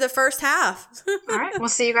them into the first half. All right. We'll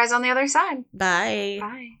see you guys on the other side. Bye.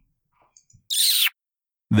 Bye.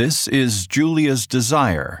 This is Julia's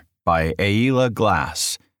Desire by Isla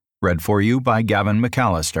Glass. Read for you by Gavin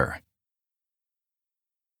McAllister.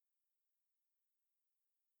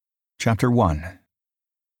 Chapter 1.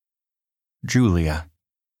 Julia.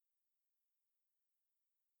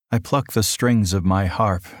 I pluck the strings of my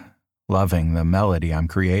harp, loving the melody I'm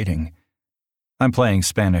creating. I'm playing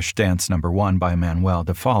Spanish Dance No. 1 by Manuel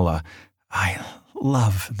de Falla. I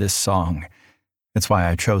love this song. It's why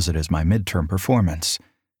I chose it as my midterm performance.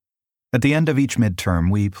 At the end of each midterm,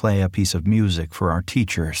 we play a piece of music for our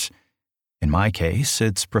teachers. In my case,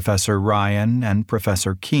 it's Professor Ryan and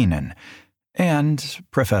Professor Keenan, and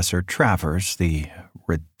Professor Travers, the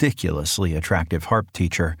ridiculously attractive harp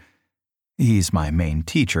teacher. He's my main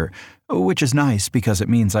teacher, which is nice because it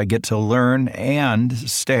means I get to learn and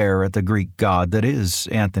stare at the Greek god that is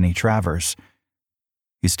Anthony Travers.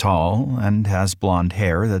 He's tall and has blonde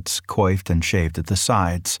hair that's coiffed and shaved at the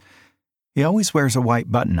sides. He always wears a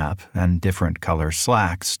white button-up and different color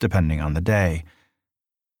slacks depending on the day.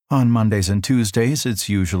 On Mondays and Tuesdays, it's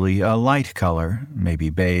usually a light color, maybe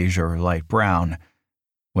beige or light brown.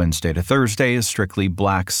 Wednesday to Thursday is strictly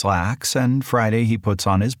black slacks, and Friday he puts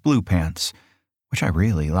on his blue pants, which I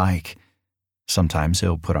really like. Sometimes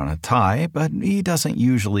he'll put on a tie, but he doesn't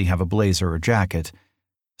usually have a blazer or jacket.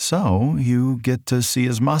 So you get to see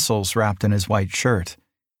his muscles wrapped in his white shirt.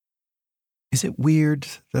 Is it weird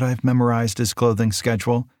that I've memorized his clothing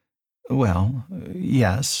schedule? Well,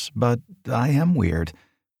 yes, but I am weird.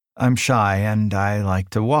 I'm shy and I like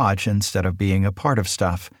to watch instead of being a part of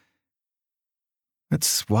stuff.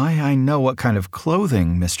 That's why I know what kind of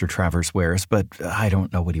clothing Mr. Travers wears, but I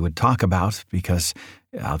don't know what he would talk about because,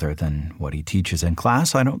 other than what he teaches in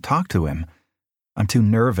class, I don't talk to him. I'm too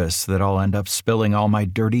nervous that I'll end up spilling all my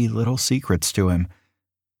dirty little secrets to him,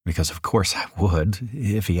 because of course I would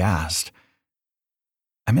if he asked.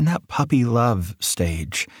 I'm in that puppy love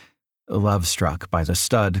stage, love struck by the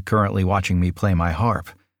stud currently watching me play my harp.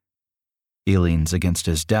 He leans against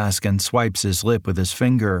his desk and swipes his lip with his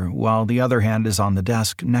finger while the other hand is on the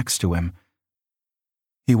desk next to him.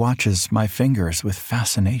 He watches my fingers with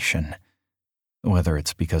fascination. Whether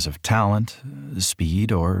it's because of talent,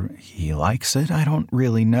 speed, or he likes it, I don't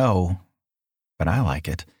really know. But I like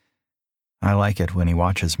it. I like it when he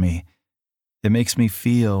watches me. It makes me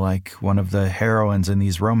feel like one of the heroines in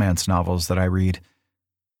these romance novels that I read.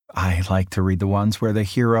 I like to read the ones where the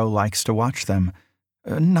hero likes to watch them.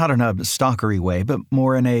 Not in a stalkery way, but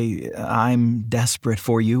more in a I'm desperate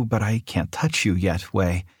for you, but I can't touch you yet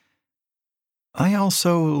way. I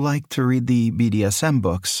also like to read the BDSM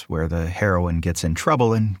books where the heroine gets in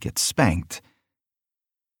trouble and gets spanked.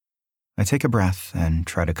 I take a breath and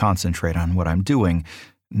try to concentrate on what I'm doing,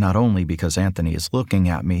 not only because Anthony is looking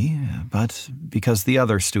at me, but because the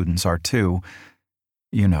other students are too.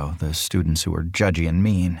 You know, the students who are judgy and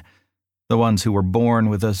mean. The ones who were born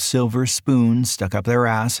with a silver spoon stuck up their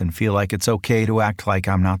ass and feel like it's okay to act like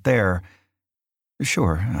I'm not there.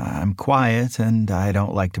 Sure, I'm quiet and I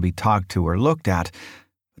don't like to be talked to or looked at,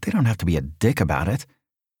 but they don't have to be a dick about it.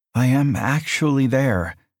 I am actually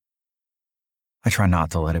there. I try not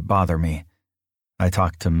to let it bother me. I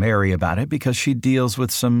talk to Mary about it because she deals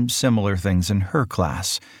with some similar things in her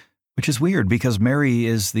class, which is weird because Mary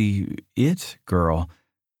is the it girl.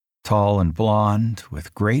 Tall and blonde,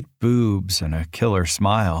 with great boobs and a killer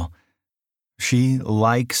smile. She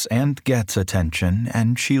likes and gets attention,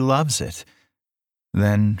 and she loves it.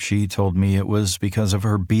 Then she told me it was because of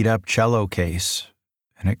her beat-up cello case,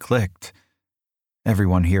 and it clicked.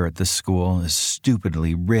 Everyone here at this school is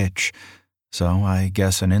stupidly rich, so I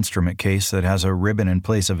guess an instrument case that has a ribbon in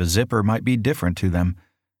place of a zipper might be different to them.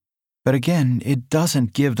 But again, it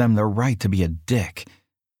doesn't give them the right to be a dick.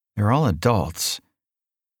 They're all adults.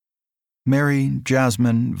 Mary,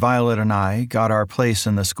 Jasmine, Violet, and I got our place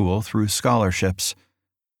in the school through scholarships.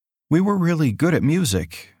 We were really good at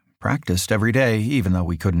music, practiced every day, even though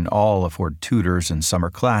we couldn't all afford tutors and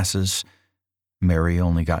summer classes. Mary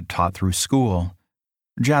only got taught through school.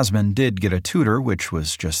 Jasmine did get a tutor, which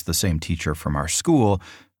was just the same teacher from our school,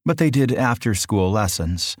 but they did after-school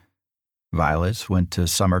lessons. Violet went to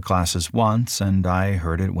summer classes once, and I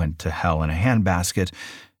heard it went to hell in a handbasket,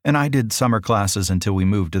 and I did summer classes until we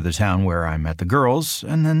moved to the town where I met the girls,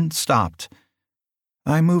 and then stopped.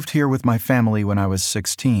 I moved here with my family when I was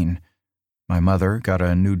 16. My mother got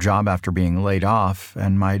a new job after being laid off,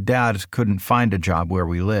 and my dad couldn't find a job where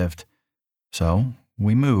we lived. So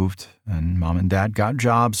we moved, and Mom and Dad got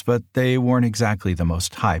jobs, but they weren't exactly the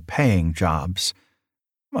most high-paying jobs.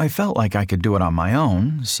 I felt like I could do it on my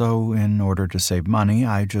own, so in order to save money,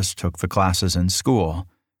 I just took the classes in school.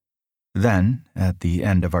 Then, at the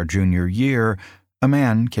end of our junior year, a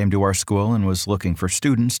man came to our school and was looking for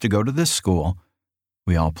students to go to this school.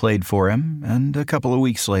 We all played for him, and a couple of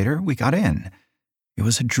weeks later, we got in. It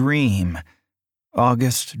was a dream.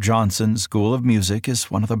 August Johnson School of Music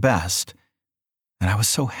is one of the best. And I was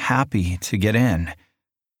so happy to get in.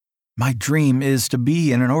 My dream is to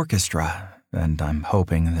be in an orchestra, and I'm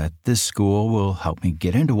hoping that this school will help me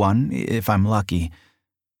get into one if I'm lucky.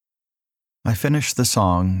 I finish the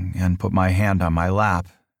song and put my hand on my lap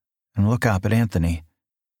and look up at Anthony.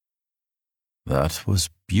 "That was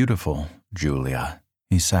beautiful, Julia,"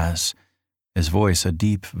 he says, his voice a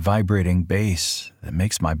deep, vibrating bass that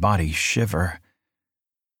makes my body shiver.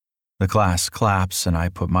 The class claps and I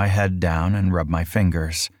put my head down and rub my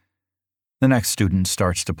fingers. The next student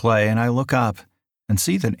starts to play and I look up and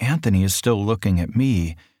see that Anthony is still looking at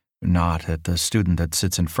me, not at the student that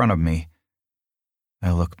sits in front of me.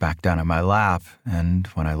 I look back down at my lap, and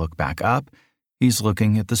when I look back up, he's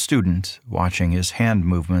looking at the student, watching his hand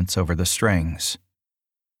movements over the strings.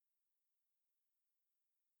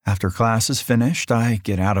 After class is finished, I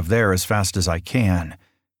get out of there as fast as I can.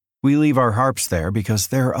 We leave our harps there because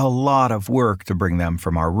they're a lot of work to bring them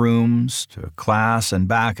from our rooms to class and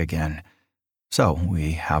back again. So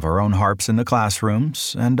we have our own harps in the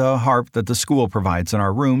classrooms and a harp that the school provides in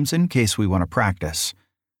our rooms in case we want to practice.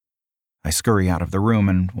 I scurry out of the room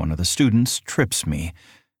and one of the students trips me.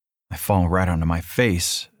 I fall right onto my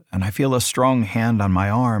face and I feel a strong hand on my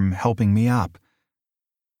arm helping me up.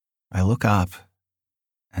 I look up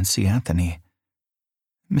and see Anthony.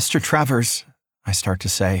 "Mr. Travers," I start to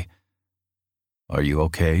say. "Are you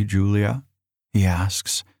okay, Julia?" he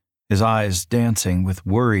asks, his eyes dancing with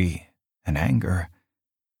worry and anger.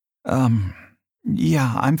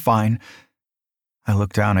 Yeah, I'm fine." I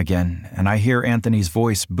look down again, and I hear Anthony's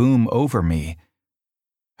voice boom over me.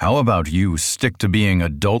 "How about you stick to being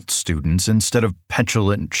adult students instead of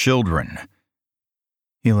petulant children?"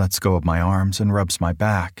 He lets go of my arms and rubs my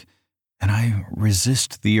back, and I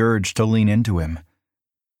resist the urge to lean into him.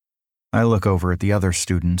 I look over at the other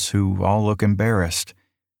students, who all look embarrassed.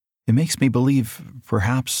 It makes me believe,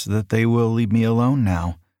 perhaps, that they will leave me alone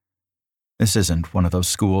now. This isn't one of those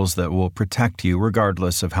schools that will protect you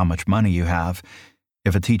regardless of how much money you have.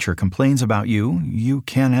 If a teacher complains about you, you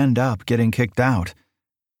can end up getting kicked out.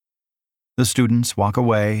 The students walk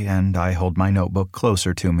away, and I hold my notebook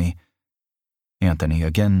closer to me. Anthony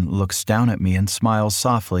again looks down at me and smiles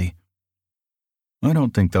softly. "I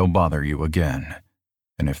don't think they'll bother you again.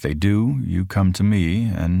 And if they do, you come to me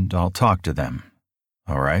and I'll talk to them.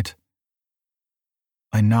 All right?"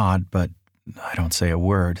 I nod, but I don't say a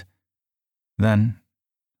word. Then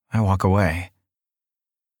I walk away.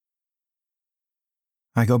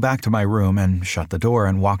 I go back to my room and shut the door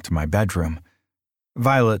and walk to my bedroom.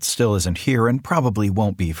 Violet still isn't here and probably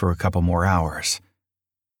won't be for a couple more hours.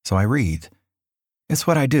 So I read. It's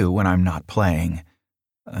what I do when I'm not playing.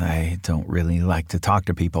 I don't really like to talk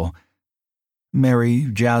to people. Mary,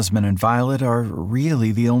 Jasmine, and Violet are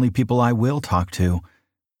really the only people I will talk to.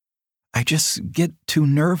 I just get too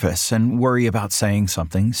nervous and worry about saying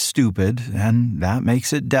something stupid, and that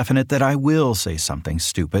makes it definite that I will say something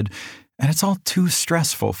stupid, and it's all too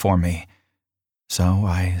stressful for me. So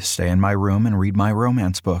I stay in my room and read my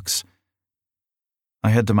romance books. I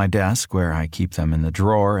head to my desk where I keep them in the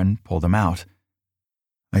drawer and pull them out.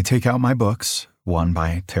 I take out my books, one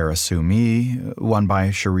by Tara Sue Me, one by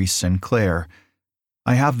Charisse Sinclair.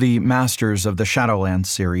 I have the Masters of the Shadowlands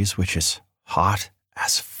series, which is hot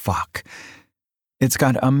as fuck. It's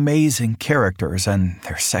got amazing characters, and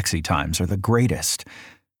their sexy times are the greatest.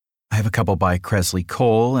 I have a couple by Kresley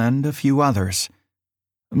Cole and a few others.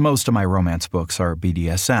 Most of my romance books are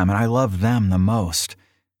BDSM, and I love them the most.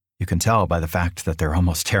 You can tell by the fact that they're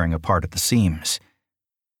almost tearing apart at the seams.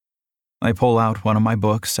 I pull out one of my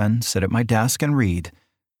books and sit at my desk and read.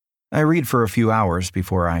 I read for a few hours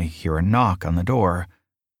before I hear a knock on the door.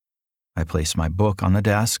 I place my book on the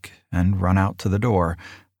desk and run out to the door.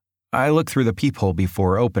 I look through the peephole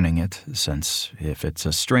before opening it, since if it's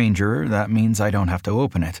a stranger, that means I don't have to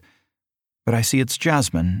open it. But I see it's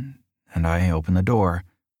Jasmine, and I open the door.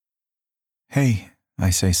 "Hey," I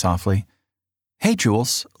say softly. "Hey,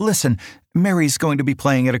 Jules, listen, Mary's going to be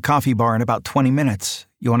playing at a coffee bar in about 20 minutes.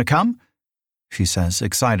 You want to come?" she says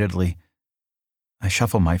excitedly. I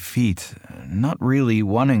shuffle my feet, not really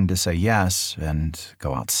wanting to say yes and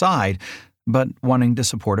go outside, but wanting to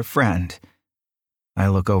support a friend. I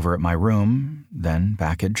look over at my room, then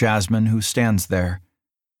back at Jasmine, who stands there.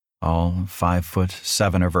 All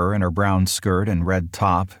 5'7" of her in her brown skirt and red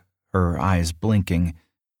top, her eyes blinking,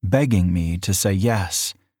 begging me to say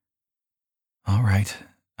yes. "All right,"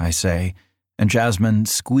 I say, and Jasmine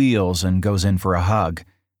squeals and goes in for a hug.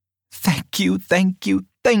 "Thank you, thank you,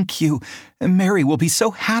 thank you. Mary will be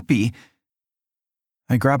so happy."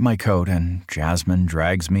 I grab my coat and Jasmine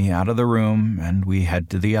drags me out of the room and we head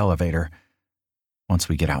to the elevator. Once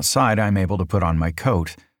we get outside, I'm able to put on my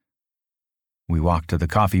coat. We walk to the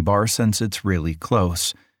coffee bar since it's really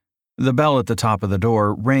close. The bell at the top of the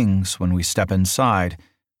door rings when we step inside,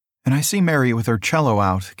 and I see Mary with her cello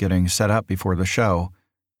out getting set up before the show.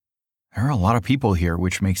 There are a lot of people here,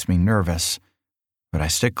 which makes me nervous. But I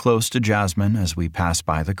stick close to Jasmine as we pass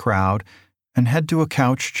by the crowd and head to a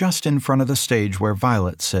couch just in front of the stage where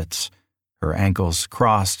Violet sits, her ankles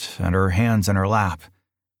crossed and her hands in her lap.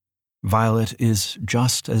 Violet is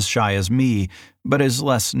just as shy as me, but is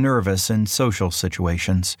less nervous in social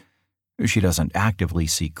situations. She doesn't actively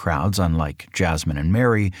seek crowds unlike Jasmine and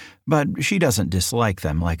Mary, but she doesn't dislike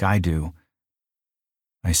them like I do.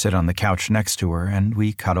 I sit on the couch next to her and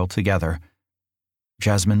we cuddle together.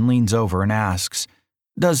 Jasmine leans over and asks,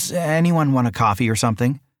 "Does anyone want a coffee or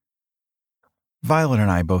something?" Violet and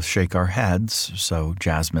I both shake our heads, so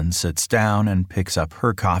Jasmine sits down and picks up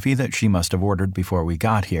her coffee that she must have ordered before we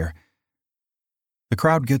got here. The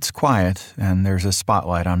crowd gets quiet, and there's a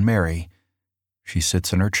spotlight on Mary. She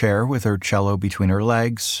sits in her chair with her cello between her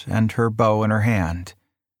legs and her bow in her hand.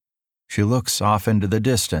 She looks off into the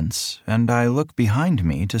distance, and I look behind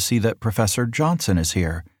me to see that Professor Johnson is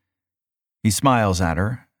here. He smiles at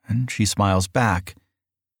her, and she smiles back.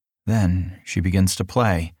 Then she begins to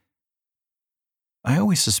play. I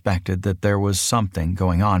always suspected that there was something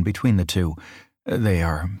going on between the two. They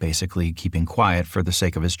are basically keeping quiet for the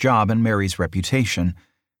sake of his job and Mary's reputation.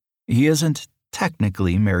 He isn't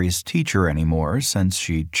technically Mary's teacher anymore since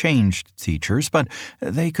she changed teachers, but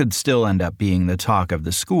they could still end up being the talk of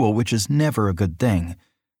the school, which is never a good thing.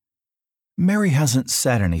 Mary hasn't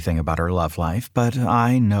said anything about her love life, but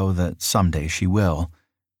I know that someday she will.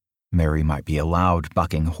 Mary might be a loud,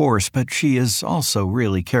 bucking horse, but she is also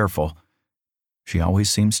really careful. She always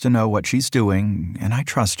seems to know what she's doing, and I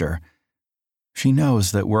trust her. She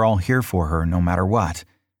knows that we're all here for her no matter what.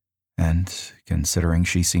 And considering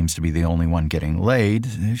she seems to be the only one getting laid,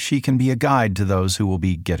 she can be a guide to those who will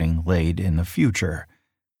be getting laid in the future.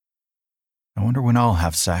 I wonder when I'll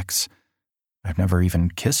have sex. I've never even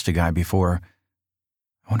kissed a guy before.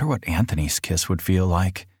 I wonder what Anthony's kiss would feel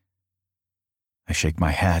like. I shake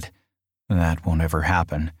my head. That won't ever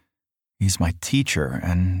happen. He's my teacher,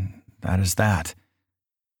 and that is that.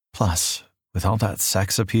 Plus, with all that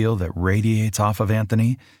sex appeal that radiates off of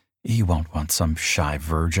Anthony, he won't want some shy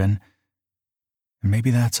virgin. And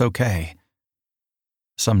maybe that's okay.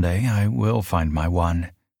 Someday I will find my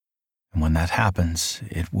one. And when that happens,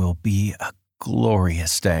 it will be a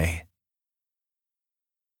glorious day.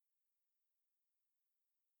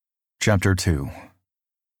 Chapter 2.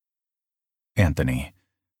 Anthony.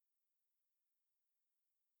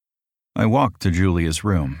 I walk to Julia's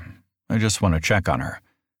room. I just want to check on her.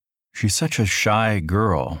 She's such a shy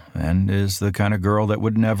girl, and is the kind of girl that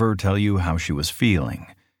would never tell you how she was feeling.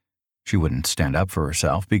 She wouldn't stand up for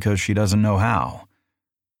herself because she doesn't know how.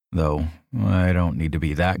 Though, I don't need to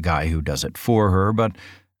be that guy who does it for her, but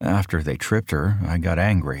after they tripped her, I got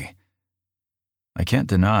angry. I can't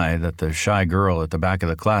deny that the shy girl at the back of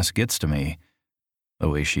the class gets to me. The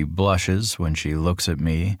way she blushes when she looks at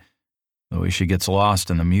me, the way she gets lost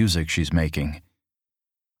in the music she's making.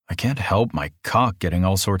 I can't help my cock getting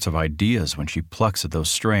all sorts of ideas when she plucks at those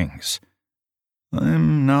strings.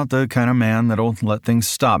 I'm not the kind of man that'll let things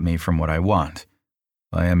stop me from what I want.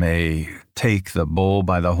 I am a take the bull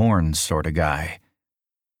by the horns sort of guy.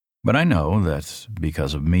 But I know that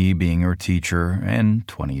because of me being her teacher and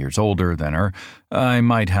 20 years older than her, I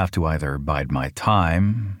might have to either bide my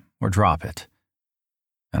time or drop it.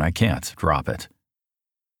 And I can't drop it.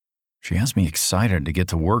 She has me excited to get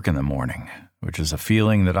to work in the morning, which is a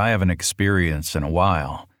feeling that I haven't experienced in a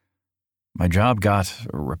while. My job got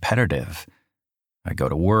repetitive. I go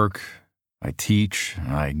to work, I teach,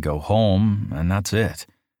 I go home, and that's it.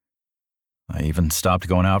 I even stopped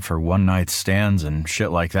going out for one-night stands and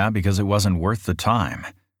shit like that because it wasn't worth the time.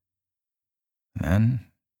 Then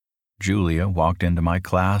Julia walked into my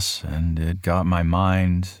class, and it got my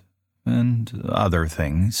mind and other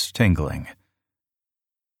things tingling.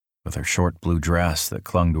 With her short blue dress that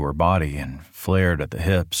clung to her body and flared at the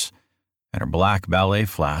hips, and her black ballet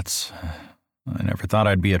flats, I never thought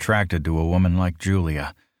I'd be attracted to a woman like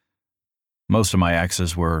Julia. Most of my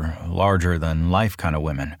exes were larger-than-life kind of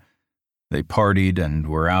women. They partied and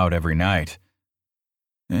were out every night.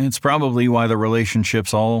 It's probably why the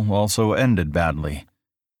relationships all also ended badly.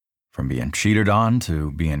 From being cheated on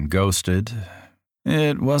to being ghosted.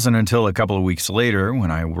 It wasn't until a couple of weeks later,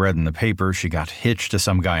 when I read in the paper she got hitched to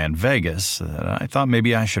some guy in Vegas, that I thought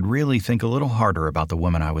maybe I should really think a little harder about the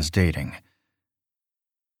woman I was dating.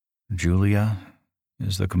 Julia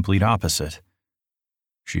is the complete opposite.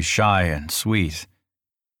 She's shy and sweet.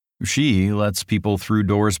 She lets people through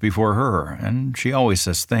doors before her, and she always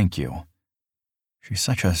says thank you. She's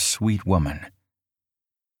such a sweet woman.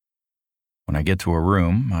 When I get to her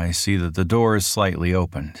room, I see that the door is slightly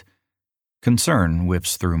opened. Concern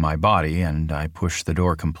whips through my body, and I push the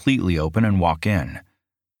door completely open and walk in.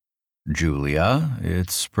 Julia,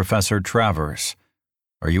 it's Professor Travers.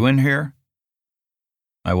 Are you in here?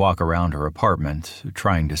 I walk around her apartment,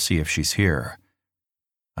 trying to see if she's here.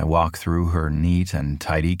 I walk through her neat and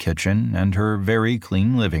tidy kitchen and her very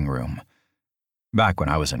clean living room. Back when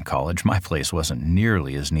I was in college, my place wasn't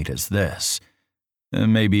nearly as neat as this.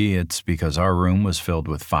 Maybe it's because our room was filled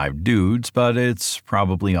with 5 dudes, but it's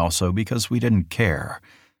probably also because we didn't care.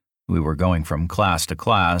 We were going from class to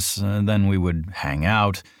class, then we would hang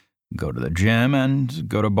out, go to the gym, and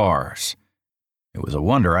go to bars. It was a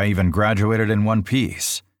wonder I even graduated in one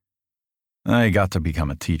piece. I got to become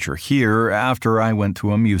a teacher here after I went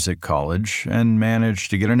to a music college and managed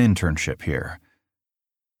to get an internship here.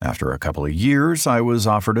 After a couple of years, I was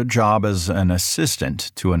offered a job as an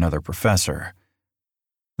assistant to another professor.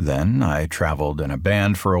 Then I traveled in a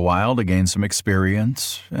band for a while to gain some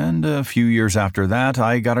experience, and a few years after that,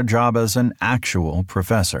 I got a job as an actual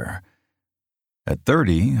professor. At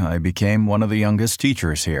 30, I became one of the youngest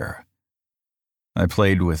teachers here. I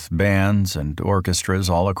played with bands and orchestras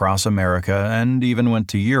all across America and even went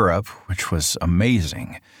to Europe, which was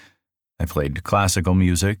amazing. I played classical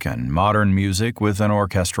music and modern music with an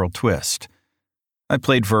orchestral twist. I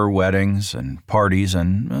played for weddings and parties,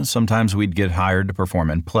 and sometimes we'd get hired to perform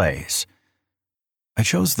in plays. I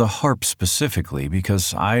chose the harp specifically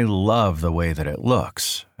because I love the way that it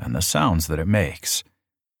looks and the sounds that it makes.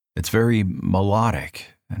 It's very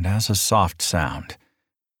melodic and has a soft sound.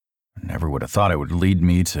 I never would have thought it would lead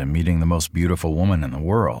me to meeting the most beautiful woman in the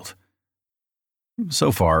world.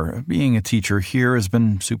 So far, being a teacher here has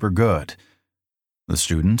been super good. The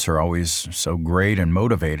students are always so great and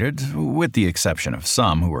motivated, with the exception of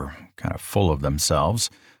some who are kind of full of themselves,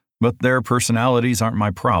 but their personalities aren't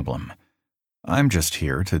my problem. I'm just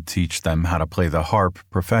here to teach them how to play the harp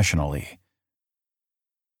professionally.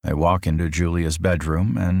 I walk into Julia's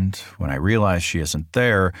bedroom, and when I realize she isn't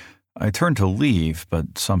there, I turn to leave,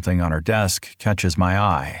 but something on her desk catches my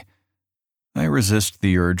eye. I resist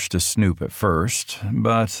the urge to snoop at first,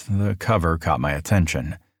 but the cover caught my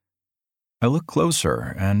attention. I look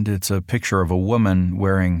closer, and it's a picture of a woman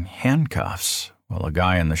wearing handcuffs, while a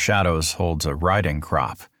guy in the shadows holds a riding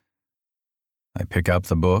crop. I pick up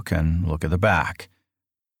the book and look at the back.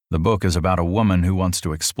 The book is about a woman who wants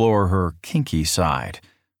to explore her kinky side,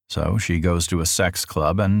 so she goes to a sex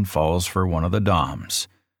club and falls for one of the doms.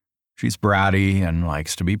 She's bratty and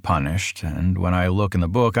likes to be punished, and when I look in the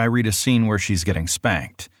book, I read a scene where she's getting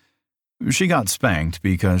spanked. She got spanked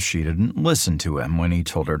because she didn't listen to him when he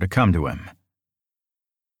told her to come to him.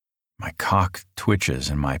 My cock twitches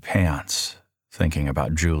in my pants, thinking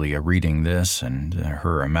about Julia reading this and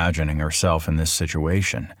her imagining herself in this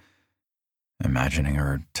situation. Imagining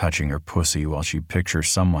her touching her pussy while she pictures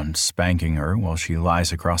someone spanking her while she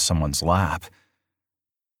lies across someone's lap.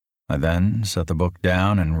 I then set the book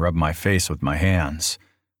down and rub my face with my hands.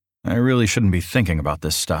 I really shouldn't be thinking about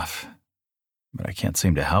this stuff, but I can't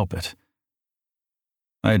seem to help it.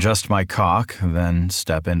 I adjust my cock, then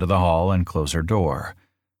step into the hall and close her door.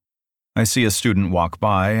 I see a student walk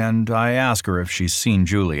by, and I ask her if she's seen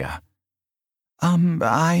Julia.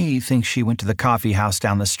 I think she went to the coffee house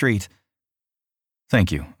down the street.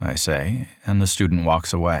 Thank you, I say, and the student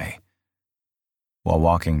walks away. While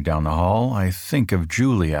walking down the hall, I think of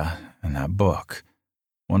Julia and that book,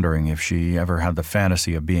 wondering if she ever had the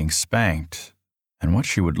fantasy of being spanked and what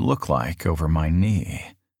she would look like over my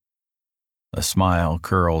knee. A smile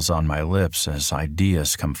curls on my lips as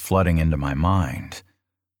ideas come flooding into my mind.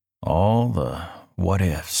 All the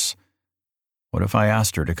what-ifs. What if I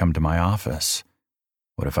asked her to come to my office?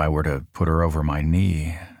 What if I were to put her over my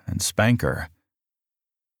knee and spank her?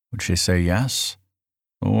 Would she say yes?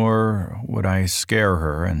 Or would I scare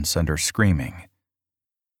her and send her screaming?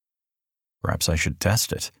 Perhaps I should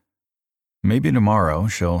test it. Maybe tomorrow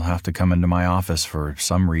she'll have to come into my office for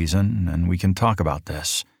some reason and we can talk about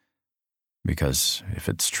this. Because if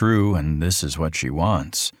it's true and this is what she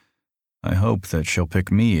wants, I hope that she'll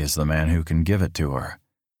pick me as the man who can give it to her.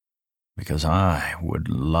 Because I would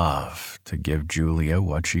love to give Julia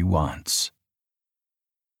what she wants.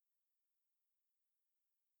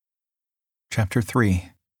 Chapter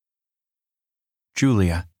 3.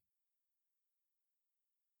 Julia.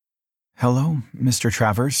 Hello, Mr.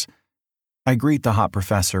 Travers. I greet the hot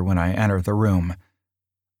professor when I enter the room.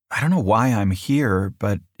 I don't know why I'm here,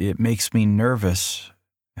 but it makes me nervous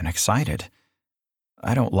and excited.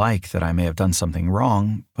 I don't like that I may have done something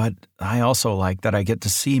wrong, but I also like that I get to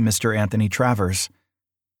see Mr. Anthony Travers.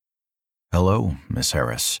 Hello, Miss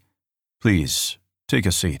Harris. Please, take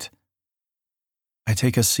a seat. I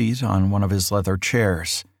take a seat on one of his leather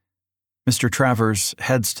chairs. Mr. Travers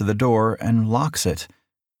heads to the door and locks it,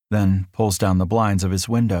 then pulls down the blinds of his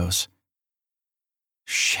windows.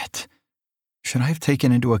 Shit. Should I have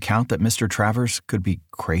taken into account that Mr. Travers could be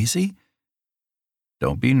crazy?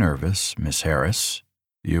 Don't be nervous, Miss Harris.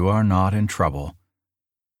 You are not in trouble.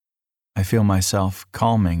 I feel myself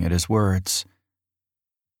calming at his words.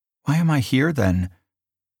 Why am I here then?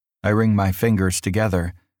 I wring my fingers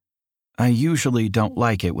together. I usually don't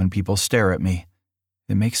like it when people stare at me.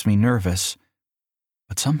 It makes me nervous.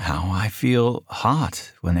 But somehow I feel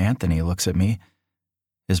hot when Anthony looks at me.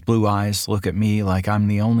 His blue eyes look at me like I'm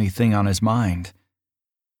the only thing on his mind.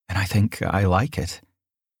 And I think I like it.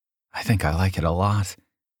 I think I like it a lot.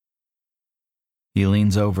 He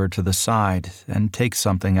leans over to the side and takes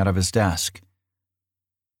something out of his desk.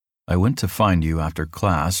 I went to find you after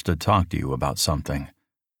class to talk to you about something.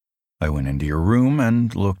 I went into your room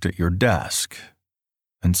and looked at your desk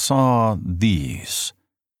and saw these.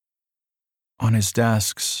 On his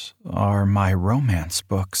desks are my romance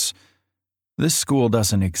books. This school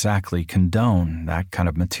doesn't exactly condone that kind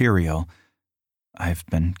of material. I've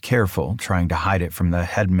been careful trying to hide it from the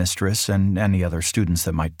headmistress and any other students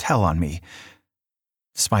that might tell on me.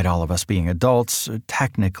 Despite all of us being adults,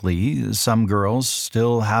 technically, some girls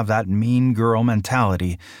still have that mean girl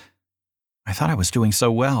mentality. I thought I was doing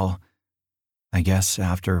so well. I guess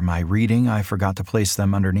after my reading, I forgot to place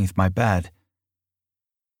them underneath my bed.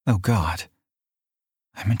 Oh, God.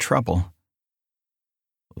 I'm in trouble.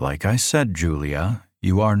 Like I said, Julia,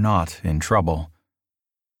 you are not in trouble.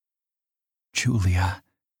 Julia.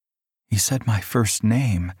 He said my first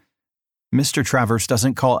name. Mr. Travers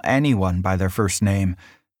doesn't call anyone by their first name,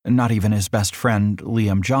 not even his best friend,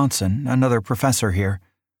 Liam Johnson, another professor here.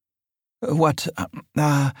 What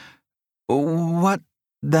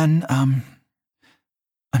then, I'm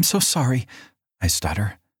so sorry, I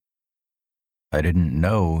stutter. I didn't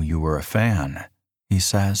know you were a fan, he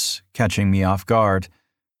says, catching me off guard.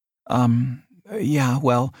 Yeah,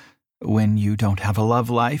 well, when you don't have a love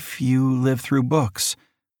life, you live through books.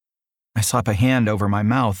 I slap a hand over my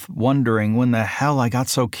mouth, wondering when the hell I got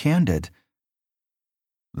so candid.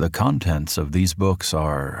 The contents of these books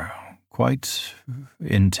are quite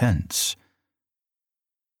intense.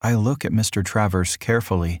 I look at Mr. Travers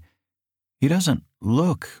carefully. He doesn't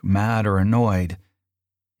look mad or annoyed.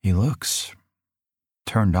 He looks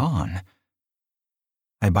turned on.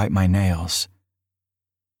 I bite my nails.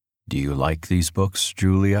 Do you like these books,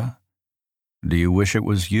 Julia? Do you wish it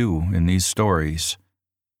was you in these stories?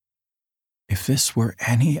 If this were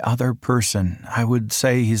any other person, I would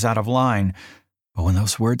say he's out of line. But when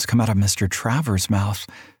those words come out of Mr. Travers' mouth,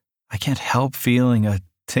 I can't help feeling a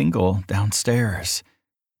tingle downstairs.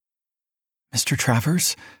 Mr.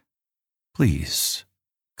 Travers? Please,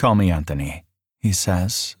 call me Anthony, he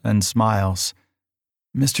says, and smiles.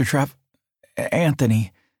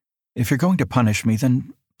 Anthony, if you're going to punish me,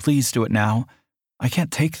 then please do it now. I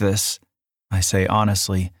can't take this, I say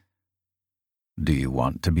honestly. Do you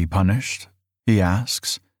want to be punished? He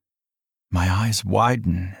asks. My eyes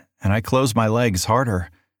widen, and I close my legs harder.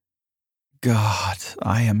 God,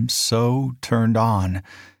 I am so turned on.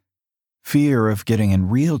 Fear of getting in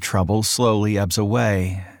real trouble slowly ebbs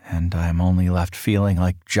away, and I am only left feeling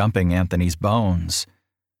like jumping Anthony's bones.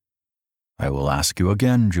 I will ask you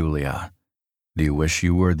again, Julia. Do you wish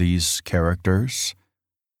you were these characters?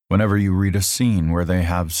 Whenever you read a scene where they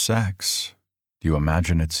have sex, do you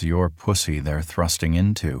imagine it's your pussy they're thrusting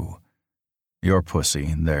into? Your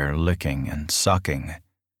pussy they're licking and sucking?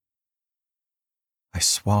 I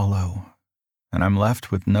swallow, and I'm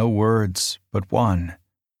left with no words but one.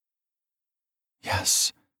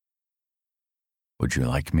 Yes. Would you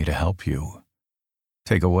like me to help you?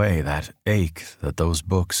 Take away that ache that those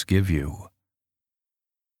books give you?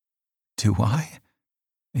 Do I?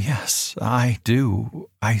 Yes, I do.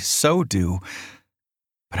 I so do.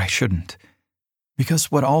 But I shouldn't.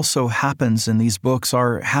 Because what also happens in these books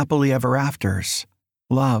are happily ever afters,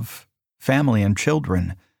 love, family, and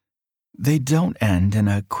children. They don't end in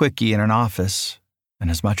a quickie in an office.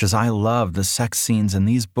 And as much as I love the sex scenes in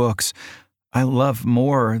these books, I love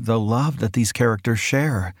more the love that these characters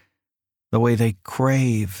share, the way they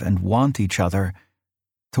crave and want each other,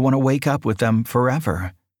 to want to wake up with them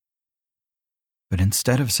forever. But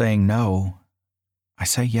instead of saying no, I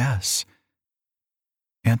say yes.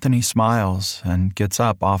 Anthony smiles and gets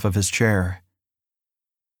up off of his chair.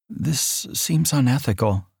 This seems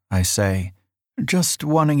unethical, I say, just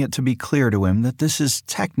wanting it to be clear to him that this is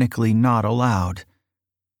technically not allowed.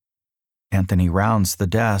 Anthony rounds the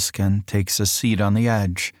desk and takes a seat on the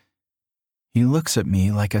edge. He looks at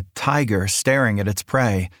me like a tiger staring at its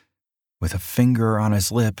prey, with a finger on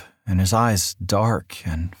his lip and his eyes dark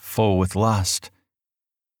and full with lust.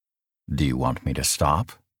 Do you want me to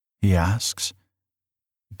stop? He asks.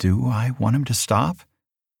 Do I want him to stop?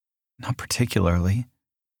 Not particularly.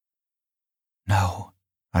 No,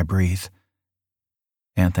 I breathe.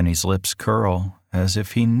 Anthony's lips curl as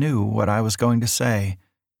if he knew what I was going to say.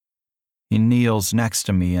 He kneels next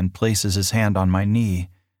to me and places his hand on my knee.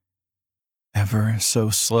 Ever so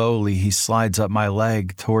slowly, he slides up my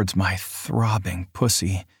leg towards my throbbing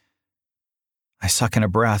pussy. I suck in a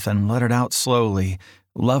breath and let it out slowly,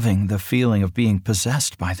 loving the feeling of being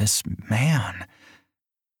possessed by this man.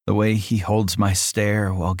 The way he holds my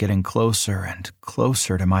stare while getting closer and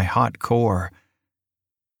closer to my hot core.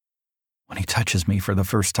 When he touches me for the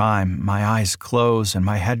first time, my eyes close and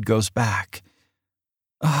my head goes back.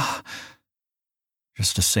 Ah!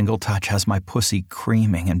 Just a single touch has my pussy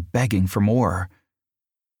creaming and begging for more.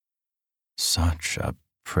 Such a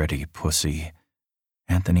pretty pussy,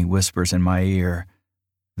 Anthony whispers in my ear,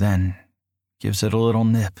 then gives it a little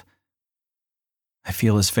nip. I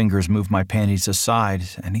feel his fingers move my panties aside,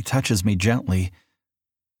 and he touches me gently.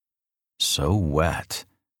 So wet.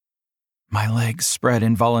 My legs spread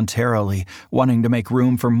involuntarily, wanting to make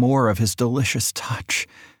room for more of his delicious touch.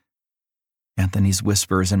 Anthony's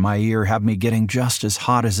whispers in my ear have me getting just as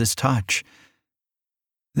hot as his touch.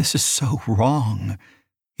 This is so wrong.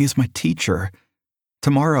 He is my teacher.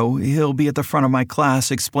 Tomorrow he'll be at the front of my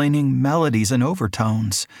class explaining melodies and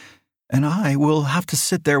overtones, and I will have to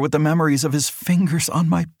sit there with the memories of his fingers on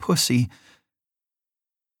my pussy.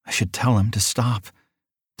 I should tell him to stop,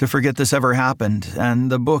 to forget this ever happened,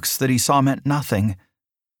 and the books that he saw meant nothing.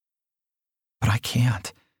 But I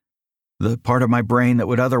can't. The part of my brain that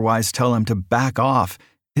would otherwise tell him to back off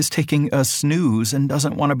is taking a snooze and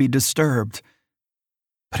doesn't want to be disturbed.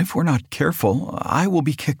 But if we're not careful, I will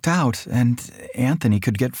be kicked out, and Anthony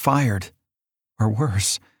could get fired. Or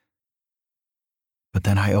worse. But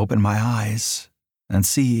then I open my eyes and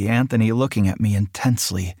see Anthony looking at me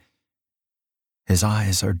intensely. His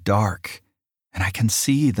eyes are dark, and I can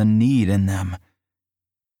see the need in them.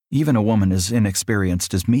 Even a woman as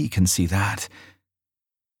inexperienced as me can see that.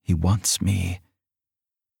 He wants me.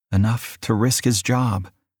 Enough to risk his job.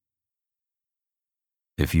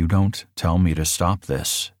 If you don't tell me to stop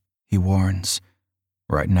this, he warns,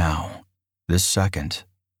 right now, this second,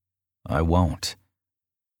 I won't.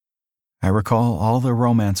 I recall all the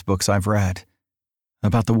romance books I've read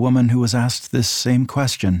about the woman who was asked this same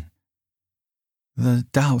question. The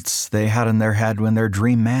doubts they had in their head when their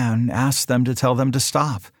dream man asked them to tell them to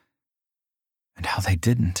stop. And how they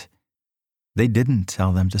didn't. They didn't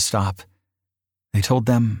tell them to stop. They told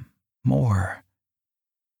them more.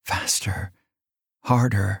 Faster.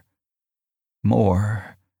 Harder.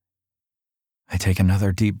 More. I take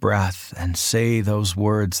another deep breath and say those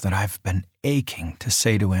words that I've been aching to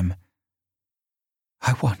say to him.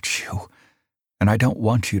 I want you, and I don't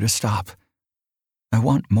want you to stop. I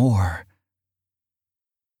want more.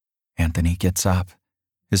 Anthony gets up,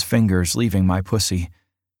 his fingers leaving my pussy.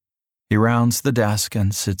 He rounds the desk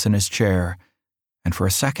and sits in his chair, and for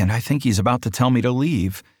a second I think he's about to tell me to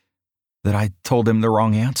leave, that I told him the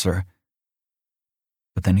wrong answer.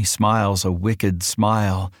 But then he smiles a wicked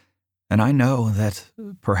smile, and I know that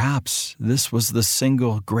perhaps this was the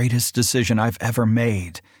single greatest decision I've ever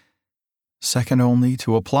made, second only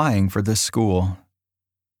to applying for this school.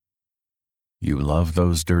 You love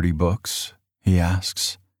those dirty books? He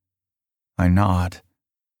asks. I nod.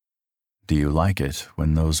 Do you like it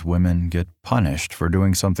when those women get punished for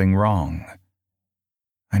doing something wrong?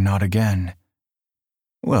 I nod again.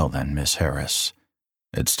 Well then, Miss Harris,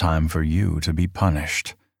 it's time for you to be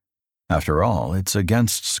punished. After all, it's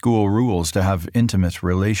against school rules to have intimate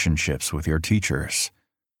relationships with your teachers.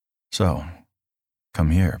 So,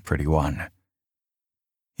 come here, pretty one.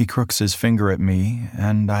 He crooks his finger at me,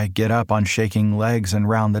 and I get up on shaking legs and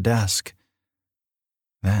round the desk.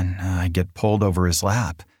 Then I get pulled over his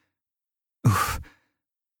lap. Oof.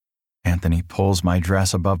 Anthony pulls my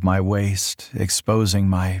dress above my waist, exposing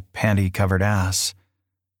my panty-covered ass.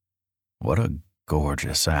 What a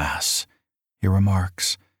gorgeous ass, he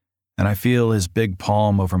remarks, and I feel his big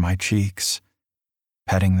palm over my cheeks,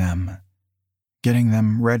 petting them, getting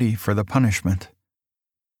them ready for the punishment.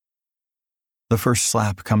 The first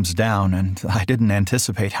slap comes down, and I didn't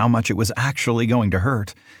anticipate how much it was actually going to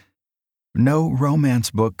hurt. No romance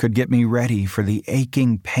book could get me ready for the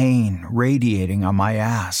aching pain radiating on my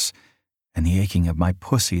ass and the aching of my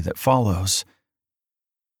pussy that follows.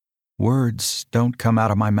 Words don't come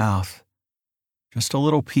out of my mouth. Just a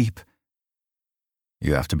little peep.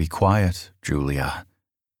 You have to be quiet, Julia.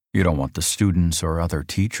 You don't want the students or other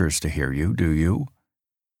teachers to hear you, do you?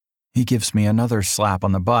 He gives me another slap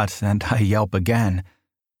on the butt, and I yelp again.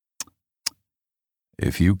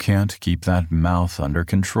 If you can't keep that mouth under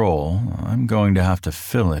control, I'm going to have to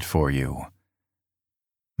fill it for you.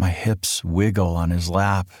 My hips wiggle on his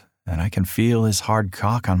lap, and I can feel his hard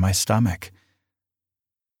cock on my stomach.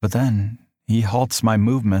 But then he halts my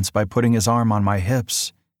movements by putting his arm on my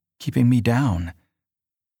hips, keeping me down.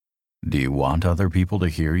 Do you want other people to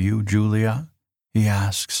hear you, Julia? He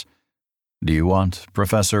asks. Do you want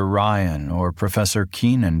Professor Ryan or Professor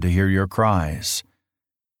Keenan to hear your cries?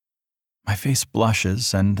 My face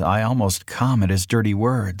blushes, and I almost come at his dirty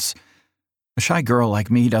words. A shy girl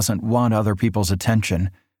like me doesn't want other people's attention.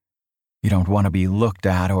 You don't want to be looked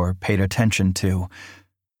at or paid attention to.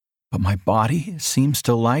 But my body seems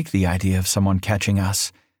to like the idea of someone catching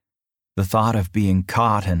us. The thought of being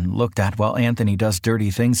caught and looked at while Anthony does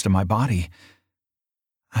dirty things to my body.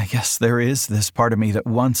 I guess there is this part of me that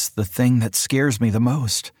wants the thing that scares me the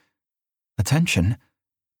most. Attention.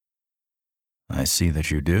 I see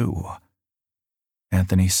that you do,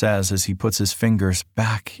 Anthony says as he puts his fingers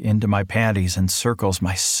back into my panties and circles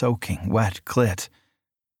my soaking wet clit.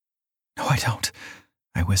 No, I don't,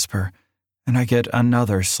 I whisper, and I get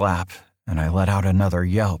another slap, and I let out another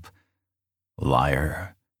yelp.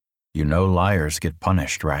 Liar. You know liars get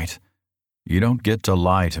punished, right? You don't get to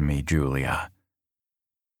lie to me, Julia.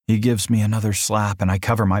 He gives me another slap, and I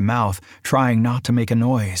cover my mouth, trying not to make a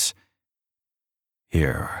noise.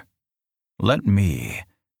 Here, let me.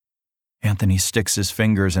 Anthony sticks his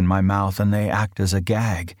fingers in my mouth, and they act as a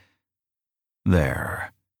gag.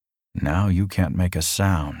 There. Now you can't make a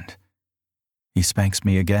sound. He spanks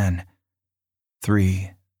me again.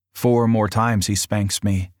 3, 4 more times he spanks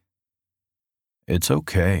me. It's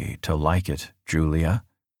okay to like it, Julia.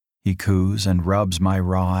 He coos and rubs my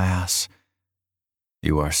raw ass.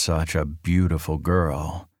 You are such a beautiful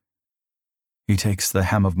girl. He takes the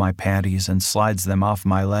hem of my panties and slides them off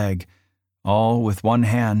my leg, all with one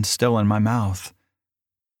hand still in my mouth.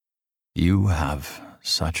 You have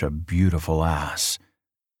such a beautiful ass.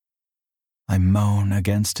 I moan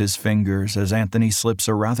against his fingers as Anthony slips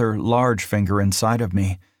a rather large finger inside of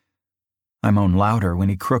me. I moan louder when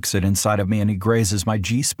he crooks it inside of me and he grazes my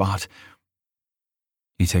G-spot.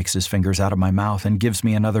 He takes his fingers out of my mouth and gives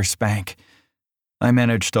me another spank. I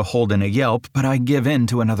manage to hold in a yelp, but I give in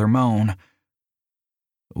to another moan.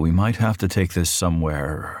 We might have to take this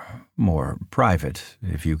somewhere more private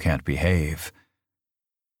if you can't behave.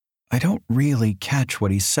 I don't really catch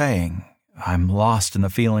what he's saying. I'm lost in the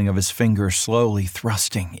feeling of his fingers slowly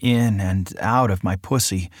thrusting in and out of my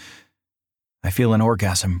pussy. I feel an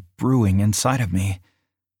orgasm brewing inside of me.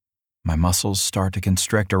 My muscles start to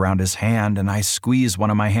constrict around his hand, and I squeeze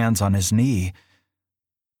one of my hands on his knee.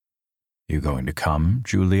 You going to come,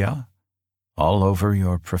 Julia? All over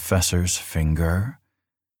your professor's finger?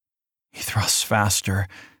 He thrusts faster.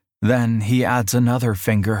 Then he adds another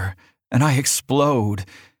finger, and I explode.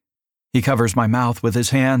 He covers my mouth with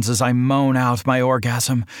his hands as I moan out my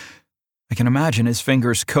orgasm. I can imagine his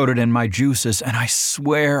fingers coated in my juices, and I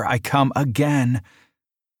swear I come again.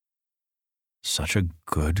 Such a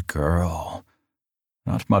good girl.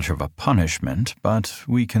 Not much of a punishment, but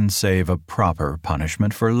we can save a proper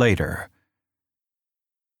punishment for later.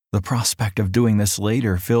 The prospect of doing this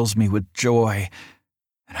later fills me with joy,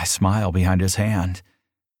 and I smile behind his hand.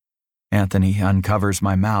 Anthony uncovers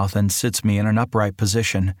my mouth and sits me in an upright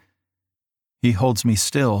position. He holds me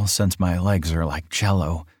still since my legs are like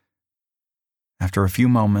jello. After a few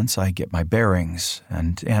moments, I get my bearings,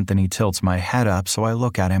 and Anthony tilts my head up so I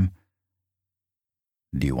look at him.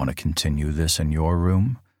 Do you want to continue this in your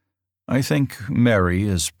room? I think Mary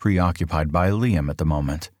is preoccupied by Liam at the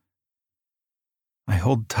moment. I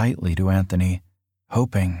hold tightly to Anthony,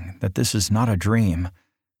 hoping that this is not a dream,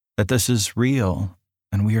 that this is real,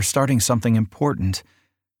 and we are starting something important,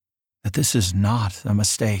 that this is not a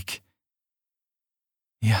mistake.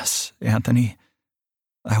 Yes, Anthony,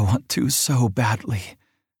 I want to so badly.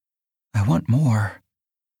 I want more.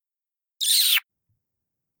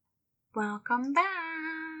 Welcome back.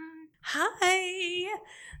 Hi.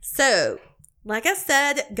 So, like I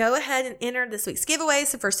said, go ahead and enter this week's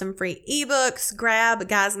giveaways for some free ebooks. Grab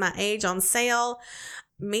Guys My Age on sale.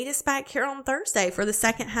 Meet us back here on Thursday for the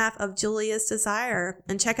second half of Julia's Desire.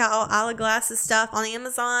 And check out all Isla Glass's stuff on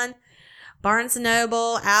Amazon, Barnes &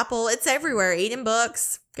 Noble, Apple. It's everywhere. Eden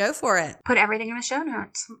Books. Go for it. Put everything in the show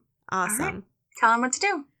notes. Awesome. Right. Tell them what to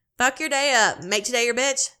do. Fuck your day up. Make today your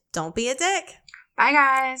bitch. Don't be a dick. Bye,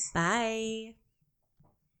 guys. Bye.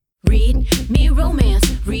 Read me romance.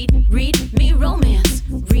 Read me romance.